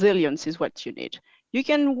 Resilience is what you need. You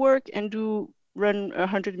can work and run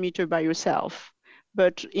 100 meters by yourself,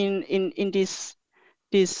 but in this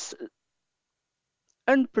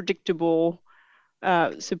unpredictable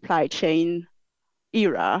supply chain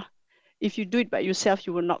era, if you do it by yourself,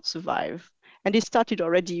 you will not survive. And it started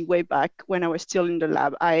already way back when I was still in the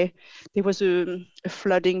lab. There was a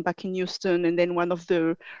flooding back in Houston, and then one of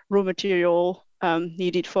the raw material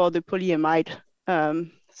needed for the polyamide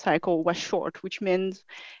cycle was short, which means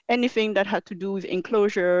anything that had to do with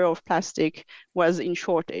enclosure of plastic was in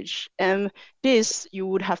shortage. And this,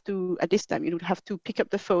 at this time, you would have to pick up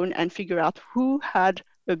the phone and figure out who had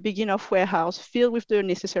a big enough warehouse filled with the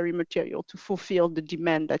necessary material to fulfill the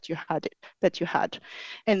demand that you had.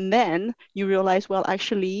 And then you realize, well,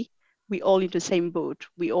 actually, we all in the same boat.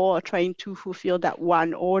 We all are trying to fulfill that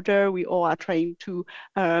one order. We all are trying to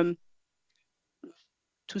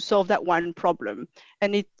solve that one problem.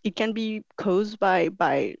 And it can be caused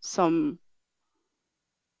by some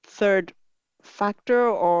third factor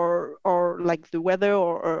or like the weather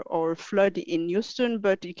or flood in Houston,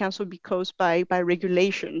 but it can also be caused by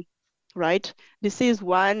regulation, right? This is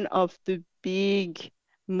one of the big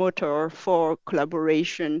motor for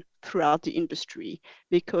collaboration throughout the industry,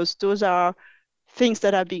 because those are things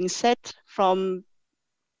that are being set from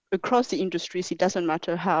across the industries. It doesn't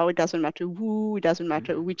matter how, it doesn't matter who, it doesn't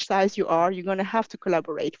matter which size you are, you're going to have to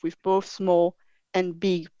collaborate with both small and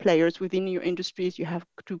big players within your industries. You have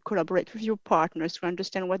to collaborate with your partners to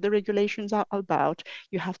understand what the regulations are about.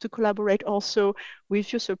 You have to collaborate also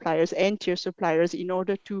with your suppliers and tier suppliers in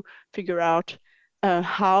order to figure out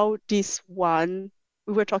how this one,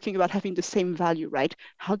 we were talking about having the same value, right?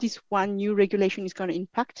 How this one new regulation is going to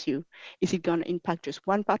impact you. Is it going to impact just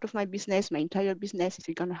one part of my business, my entire business? Is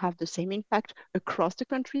it going to have the same impact across the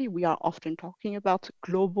country? We are often talking about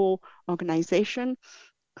global organization,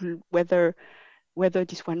 whether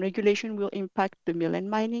this one regulation will impact the mill and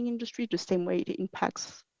mining industry the same way it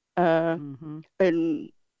impacts an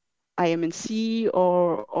IM&C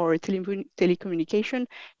or telecommunication.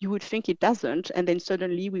 You would think it doesn't, and then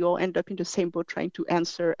suddenly we all end up in the same boat trying to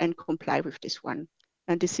answer and comply with this one.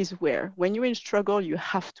 And this is where, when you're in struggle, you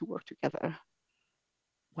have to work together.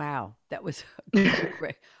 Wow, that was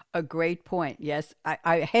a great point. Yes,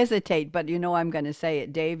 I hesitate, but I'm going to say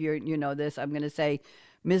it. Dave, you know this. I'm going to say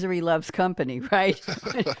misery loves company, right?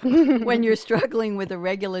 When you're struggling with the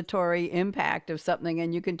regulatory impact of something,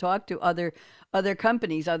 and you can talk to other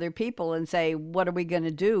companies, other people, and say, what are we going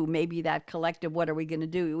to do? Maybe that collective, what are we going to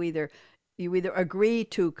do? You either agree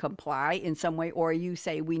to comply in some way, or you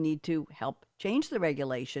say we need to help change the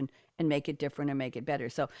regulation and make it different and make it better.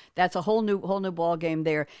 So that's a whole new ball game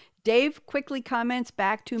there. Dave, quickly comments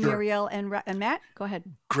back to Sure. Muriel and Matt. Go ahead.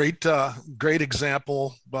 Great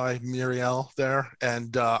example by Muriel there,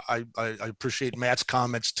 and I appreciate Matt's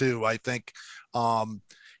comments too. I think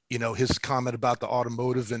his comment about the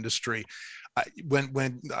automotive industry.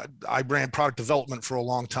 When I ran product development for a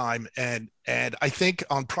long time, and I think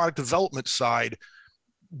on product development side,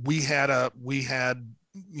 we had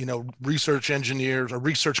research engineers or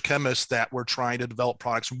research chemists that were trying to develop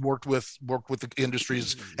products, worked with the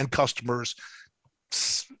industries and customers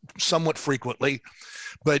somewhat frequently.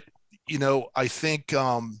 But I think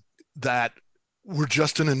that we're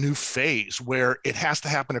just in a new phase where it has to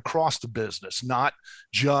happen across the business, not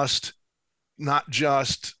just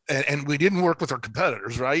and we didn't work with our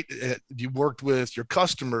competitors, right? You worked with your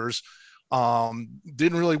customers.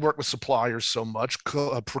 Didn't really work with suppliers so much.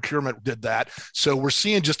 Procurement did that. So we're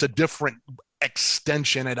seeing just a different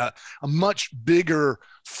extension and a much bigger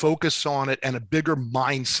focus on it and a bigger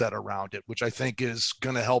mindset around it, which I think is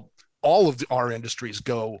going to help all of our industries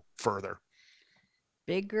go further.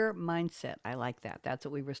 Bigger mindset. I like that. That's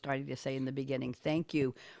what we were starting to say in the beginning. Thank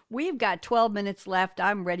you. We've got 12 minutes left.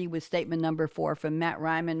 I'm ready with statement number 4 from Matt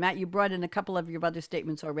Reiman. Matt, you brought in a couple of your other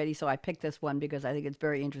statements already, so I picked this one because I think it's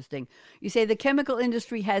very interesting. You say the chemical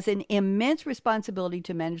industry has an immense responsibility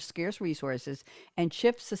to manage scarce resources and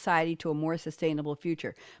shift society to a more sustainable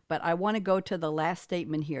future. But I want to go to the last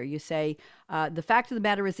statement here. You say the fact of the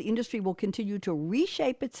matter is the industry will continue to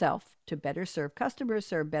reshape itself to better serve customers,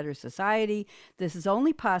 serve better society. This is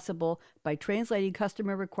only possible by translating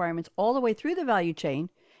customer requirements all the way through the value chain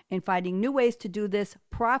and finding new ways to do this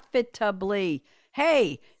profitably.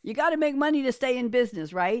 Hey, you got to make money to stay in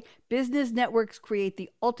business, right? Business networks create the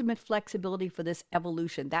ultimate flexibility for this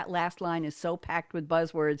evolution. That last line is so packed with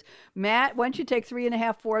buzzwords. Matt, why don't you take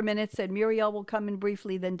 3.5, 4 minutes, and Muriel will come in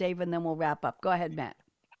briefly, then Dave, and then we'll wrap up. Go ahead, Matt.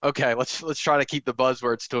 Okay, let's try to keep the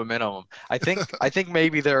buzzwords to a minimum. I think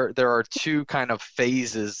maybe there are two kind of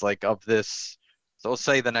phases like of this. So let's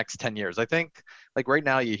say the next 10 years. I think like right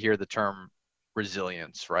now you hear the term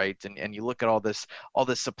resilience, right? And you look at all this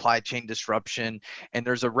supply chain disruption, and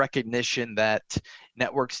there's a recognition that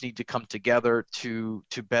networks need to come together to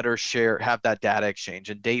better have that data exchange.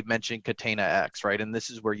 And Dave mentioned Catena X, right? And this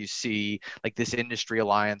is where you see like this industry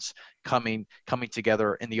alliance coming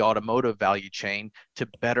together in the automotive value chain to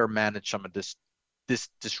better manage some of this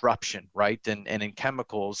disruption, right? And in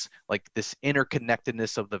chemicals, like this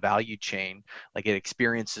interconnectedness of the value chain, like it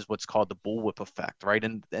experiences what's called the bullwhip effect, right?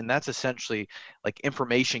 And that's essentially like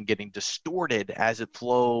information getting distorted as it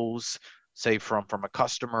flows, say from a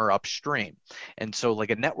customer upstream. And so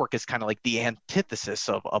like a network is kind of like the antithesis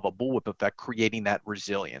of a bullwhip effect, creating that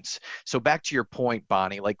resilience. So back to your point,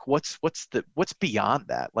 Bonnie, like what's beyond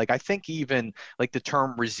that? Like I think even like the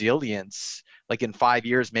term resilience, like in 5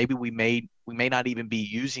 years, maybe we may not even be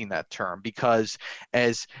using that term, because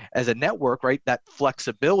as a network, right, that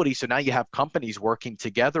flexibility. So now you have companies working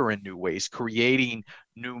together in new ways, creating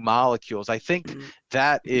new molecules. I think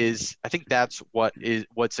that's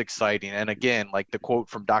what's exciting. And again, like the quote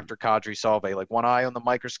from Dr. Kadri Salve, like one eye on the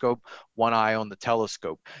microscope, one eye on the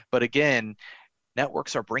telescope. But again,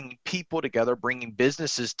 networks are bringing people together, bringing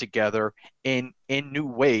businesses together in new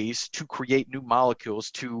ways to create new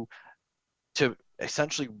molecules to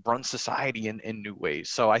essentially run society in new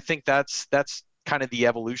ways. So I think that's kind of the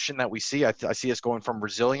evolution that we see. I see us going from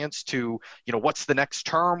resilience to, what's the next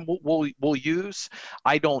term we'll use?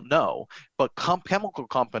 I don't know. But chemical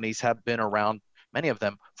companies have been around, many of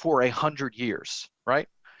them, for 100 years, right?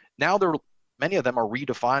 Now many of them are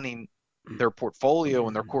redefining their portfolio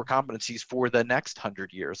and their core competencies for the next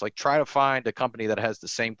 100 years. Like try to find a company that has the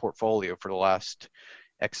same portfolio for the last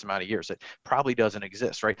X amount of years. It probably doesn't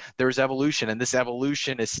exist, right? There's evolution, and this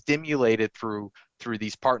evolution is stimulated through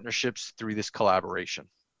these partnerships, through this collaboration.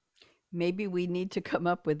 Maybe we need to come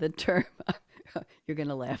up with a term. You're going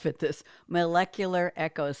to laugh at this. Molecular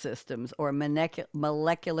ecosystems or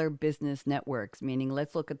molecular business networks, meaning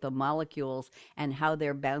let's look at the molecules and how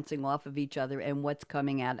they're bouncing off of each other and what's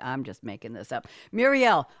coming out. I'm just making this up.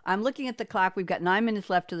 Muriel, I'm looking at the clock. We've got 9 minutes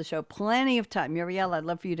left to the show. Plenty of time. Muriel, I'd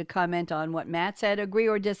love for you to comment on what Matt said. Agree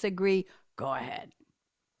or disagree? Go ahead.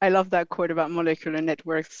 I love that quote about molecular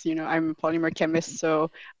networks. I'm a polymer chemist,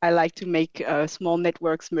 so I like to make small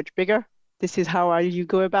networks much bigger. This is how you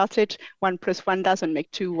go about it. 1 + 1 doesn't make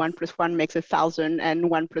 2. 1 + 1 makes 1,000, and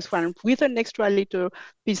 1 + 1 with an extra little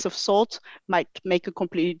piece of salt might make a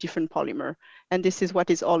completely different polymer. And this is what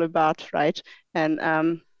it's all about, right?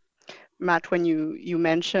 And Matt, when you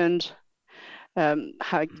mentioned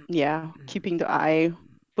keeping the eye,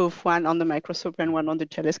 both one on the microscope and one on the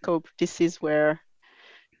telescope, this is where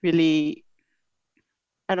really,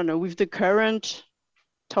 I don't know, with the current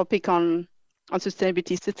topic on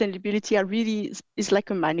sustainability are really is like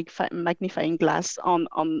a magnifying glass on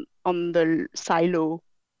the silo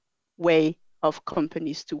way of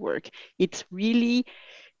companies to work. It's really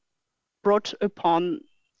brought upon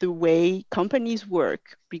the way companies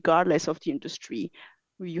work, regardless of the industry.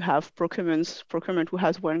 You have procurement who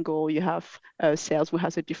has one goal, you have sales who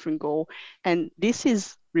has a different goal, and this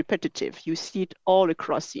is repetitive. You see it all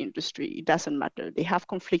across the industry. It doesn't matter. They have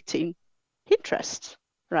conflicting interests,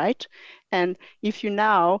 right? And if you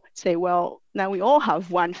now say, well, now we all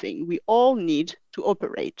have one thing, we all need to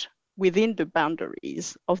operate within the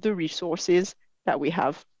boundaries of the resources that we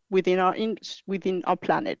have within our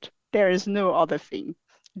planet. There is no other thing.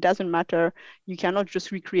 It doesn't matter. You cannot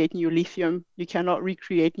just recreate new lithium. You cannot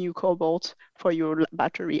recreate new cobalt for your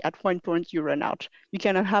battery. At one point, you run out. You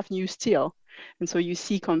cannot have new steel. And so you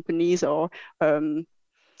see companies or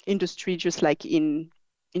industry, just like in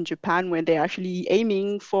Japan, when they're actually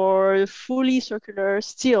aiming for fully circular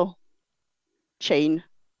steel chain,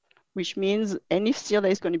 which means any steel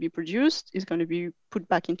that is going to be produced is going to be put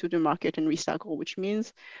back into the market and recycled, which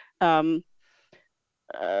means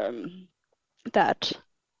that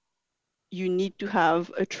you need to have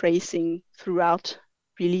a tracing throughout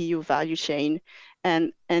really your value chain.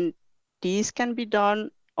 And this can be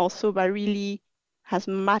done also by really, as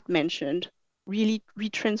Matt mentioned, really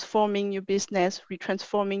retransforming your business,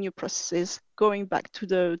 retransforming your processes, going back to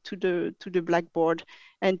the blackboard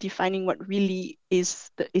and defining what really is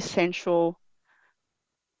the essential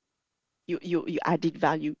you added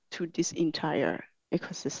value to this entire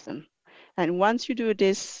ecosystem. And once you do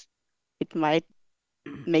this, it might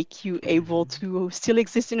make you able to still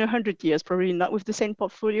exist in 100 years, probably not with the same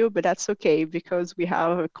portfolio, but that's okay because we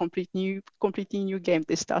have a completely new game.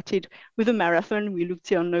 They started with a marathon. We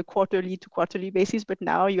looked on a quarterly to quarterly basis, but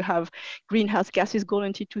now you have greenhouse gases goal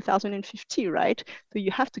until 2050, right? So you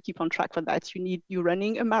have to keep on track for that. You're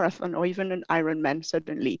running a marathon or even an Ironman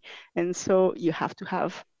suddenly. And so you have to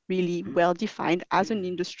have really well-defined as an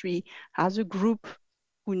industry, as a group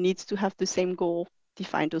who needs to have the same goal,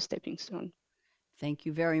 define those stepping stones. Thank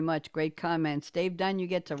you very much. Great comments. Dave Dunn, you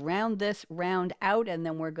get to round this round out, and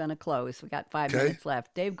then we're going to close. We got 5 minutes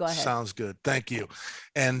left. Dave, go ahead. Sounds good. Thank you.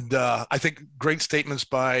 And I think great statements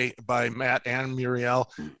by Matt and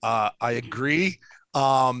Muriel. I agree.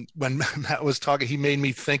 When Matt was talking, he made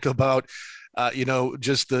me think about,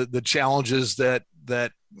 just the challenges that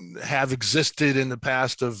have existed in the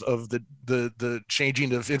past of the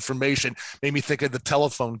changing of information. Made me think of the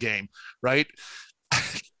telephone game, right?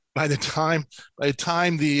 By the time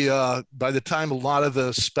a lot of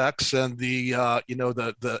the specs and the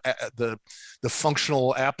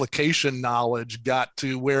functional application knowledge got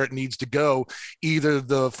to where it needs to go, either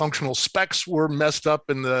the functional specs were messed up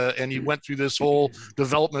and you went through this whole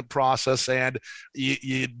development process and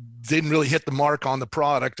you didn't really hit the mark on the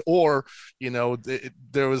product, or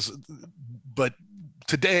but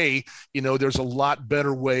today, there's a lot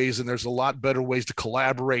better ways, and there's a lot better ways to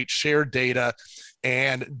collaborate, share data,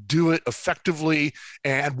 and do it effectively.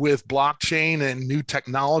 And with blockchain and new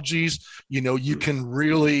technologies, you can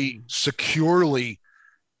really securely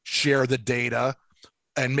share the data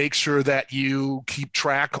and make sure that you keep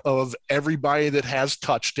track of everybody that has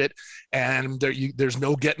touched it. And there's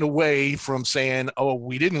no getting away from saying, oh,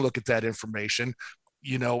 we didn't look at that information,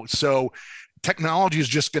 so technology is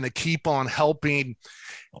just going to keep on helping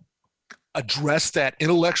address that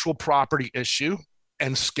intellectual property issue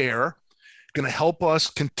and scare, going to help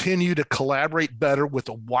us continue to collaborate better with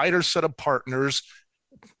a wider set of partners,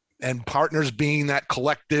 and partners being that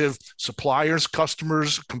collective suppliers,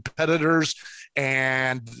 customers, competitors,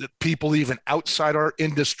 and people even outside our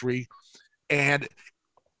industry. And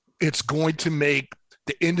it's going to make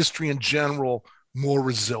the industry in general more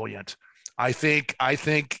resilient. I think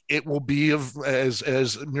it will be,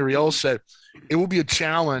 as Muriel said, it will be a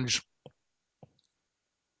challenge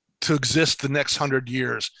to exist the next 100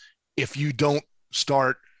 years if you don't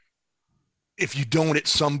at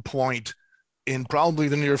some point in probably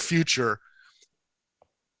the near future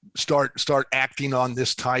start acting on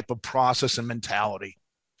this type of process and mentality.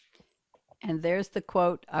 And there's the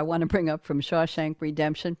quote I want to bring up from Shawshank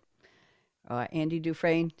Redemption. Andy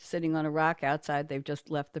Dufresne sitting on a rock outside. They've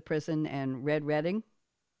just left the prison, and Red Redding,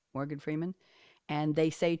 Morgan Freeman, and they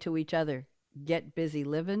say to each other, get busy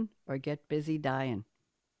living or get busy dying.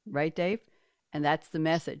 Right, Dave? And that's the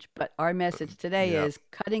message. But our message today is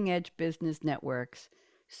cutting edge business networks,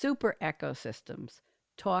 super ecosystems,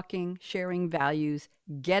 talking, sharing values,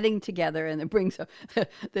 getting together. And it brings up,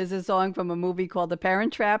 there's a song from a movie called The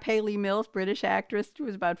Parent Trap. Hayley Mills, British actress, who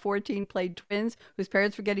was about 14, played twins whose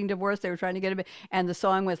parents were getting divorced. They were trying to get a bit. And the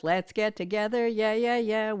song was, let's get together. Yeah, yeah,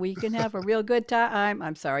 yeah. We can have a real good time.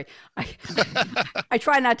 I'm sorry. I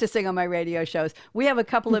try not to sing on my radio shows. We have a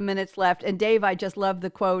couple of minutes left. And Dave, I just love the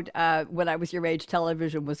quote, when I was your age,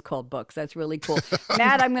 television was called books. That's really cool.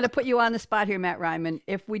 Matt, I'm going to put you on the spot here, Matt Reiman.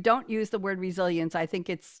 If we don't use the word resilience, I think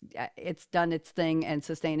it's done its thing, and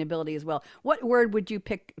sustainability as well. What word would you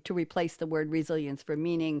pick to replace the word resilience for,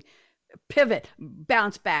 meaning pivot,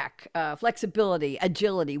 bounce back, flexibility,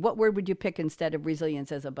 agility? What word would you pick instead of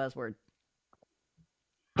resilience as a buzzword?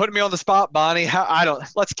 Putting me on the spot, Bonnie.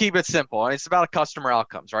 Let's keep it simple. It's about customer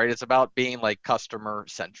outcomes, right? It's about being like customer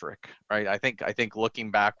centric, right? I think looking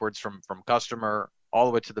backwards from customer all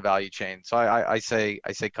the way to the value chain. So I say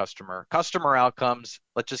customer outcomes.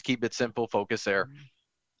 Let's just keep it simple. Focus there.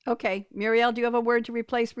 Okay. Muriel, do you have a word to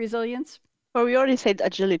replace resilience? Well, we already said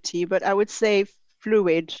agility, but I would say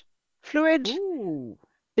fluid. Ooh.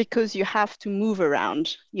 Because you have to move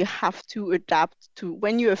around. You have to adapt to,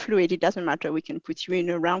 when you're fluid, it doesn't matter. We can put you in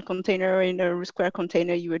a round container, in a square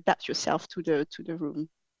container, you adapt yourself to the room.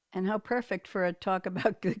 And how perfect for a talk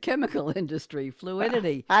about the chemical industry,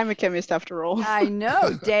 fluidity. I'm a chemist after all. I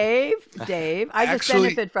know, Dave, I just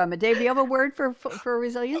benefit from it. Dave, do you have a word for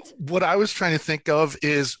resilience? What I was trying to think of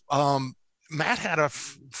is, Matt had a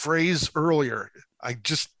phrase earlier. I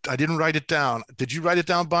didn't write it down. Did you write it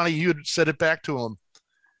down, Bonnie? You had said it back to him.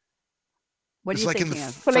 What are It's you like in the thinking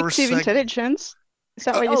of? Collective intelligence. Is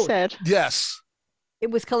that what you said? Yes. It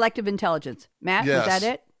was collective intelligence. Matt, was that Yes.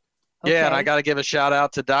 it? Yeah, and I Okay. got to give a shout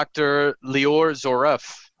out to Dr. Lior Zoref,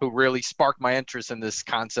 who really sparked my interest in this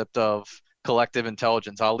concept of collective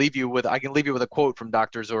intelligence. I can leave you with a quote from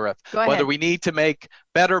Dr. Zoref. Go ahead. Whether we need to make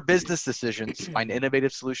better business decisions, find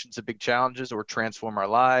innovative solutions to big challenges, or transform our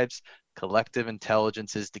lives, collective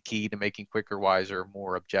intelligence is the key to making quicker, wiser,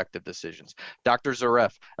 more objective decisions. Dr.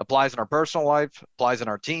 Zoref applies in our personal life, applies in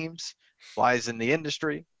our teams, applies in the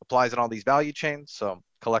industry, applies in all these value chains. So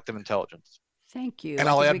collective intelligence. Thank you. And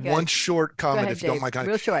I I'll think we add got- one short Go comment ahead, if you don't Dave. mind. Connie.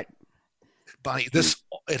 Real short. Bonnie,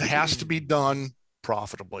 it has to be done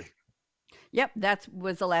profitably. Yep, that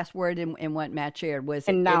was the last word in what Matt shared. Was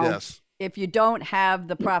And now- Yes. if you don't have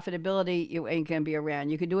the profitability, you ain't gonna be around.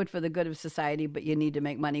 You can do it for the good of society, but you need to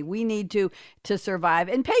make money. We need to survive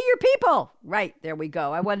and pay your people. Right, there we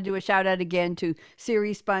go. I want to do a shout out again to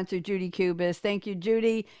series sponsor Judy Kubis. Thank you,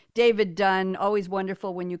 Judy. David Dunn, always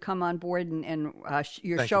wonderful when you come on board and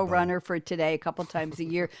your Thank you, showrunner for today a couple times a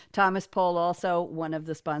year. Thomas Pohl, also one of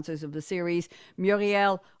the sponsors of the series.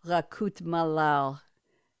 Muriel Rakut-Malal.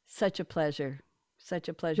 Such a pleasure. Such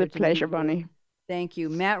a pleasure. With to pleasure, meet you. Bonnie. Thank you.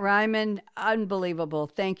 Matt Ryman, unbelievable.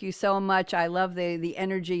 Thank you so much. I love the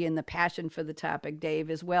energy and the passion for the topic, Dave,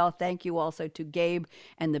 as well. Thank you also to Gabe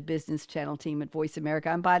and the Business Channel team at Voice America.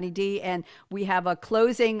 I'm Bonnie D, and we have a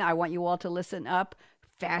closing. I want you all to listen up.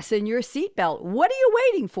 Fasten your seatbelt. What are you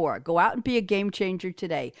waiting for? Go out and be a game changer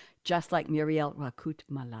today, just like Muriel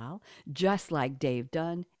Rakut-Malal, just like Dave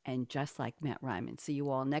Dunn, and just like Matt Ryman. See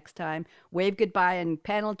you all next time. Wave goodbye, and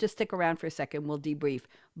panel, just stick around for a second. We'll debrief.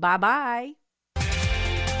 Bye-bye.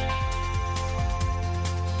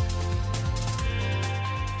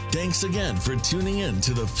 Thanks again for tuning in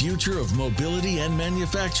to the Future of Mobility and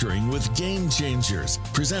Manufacturing with Game Changers,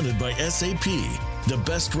 presented by SAP. The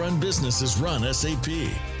best run businesses run SAP.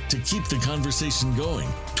 To keep the conversation going,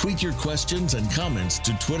 tweet your questions and comments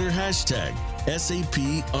to Twitter hashtag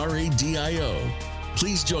 #SAPRADIO.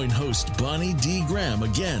 Please join host Bonnie D. Graham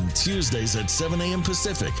again Tuesdays at 7 a.m.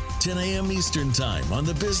 Pacific, 10 a.m. Eastern Time on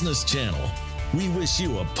the Business Channel. We wish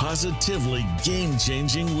you a positively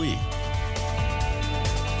game-changing week.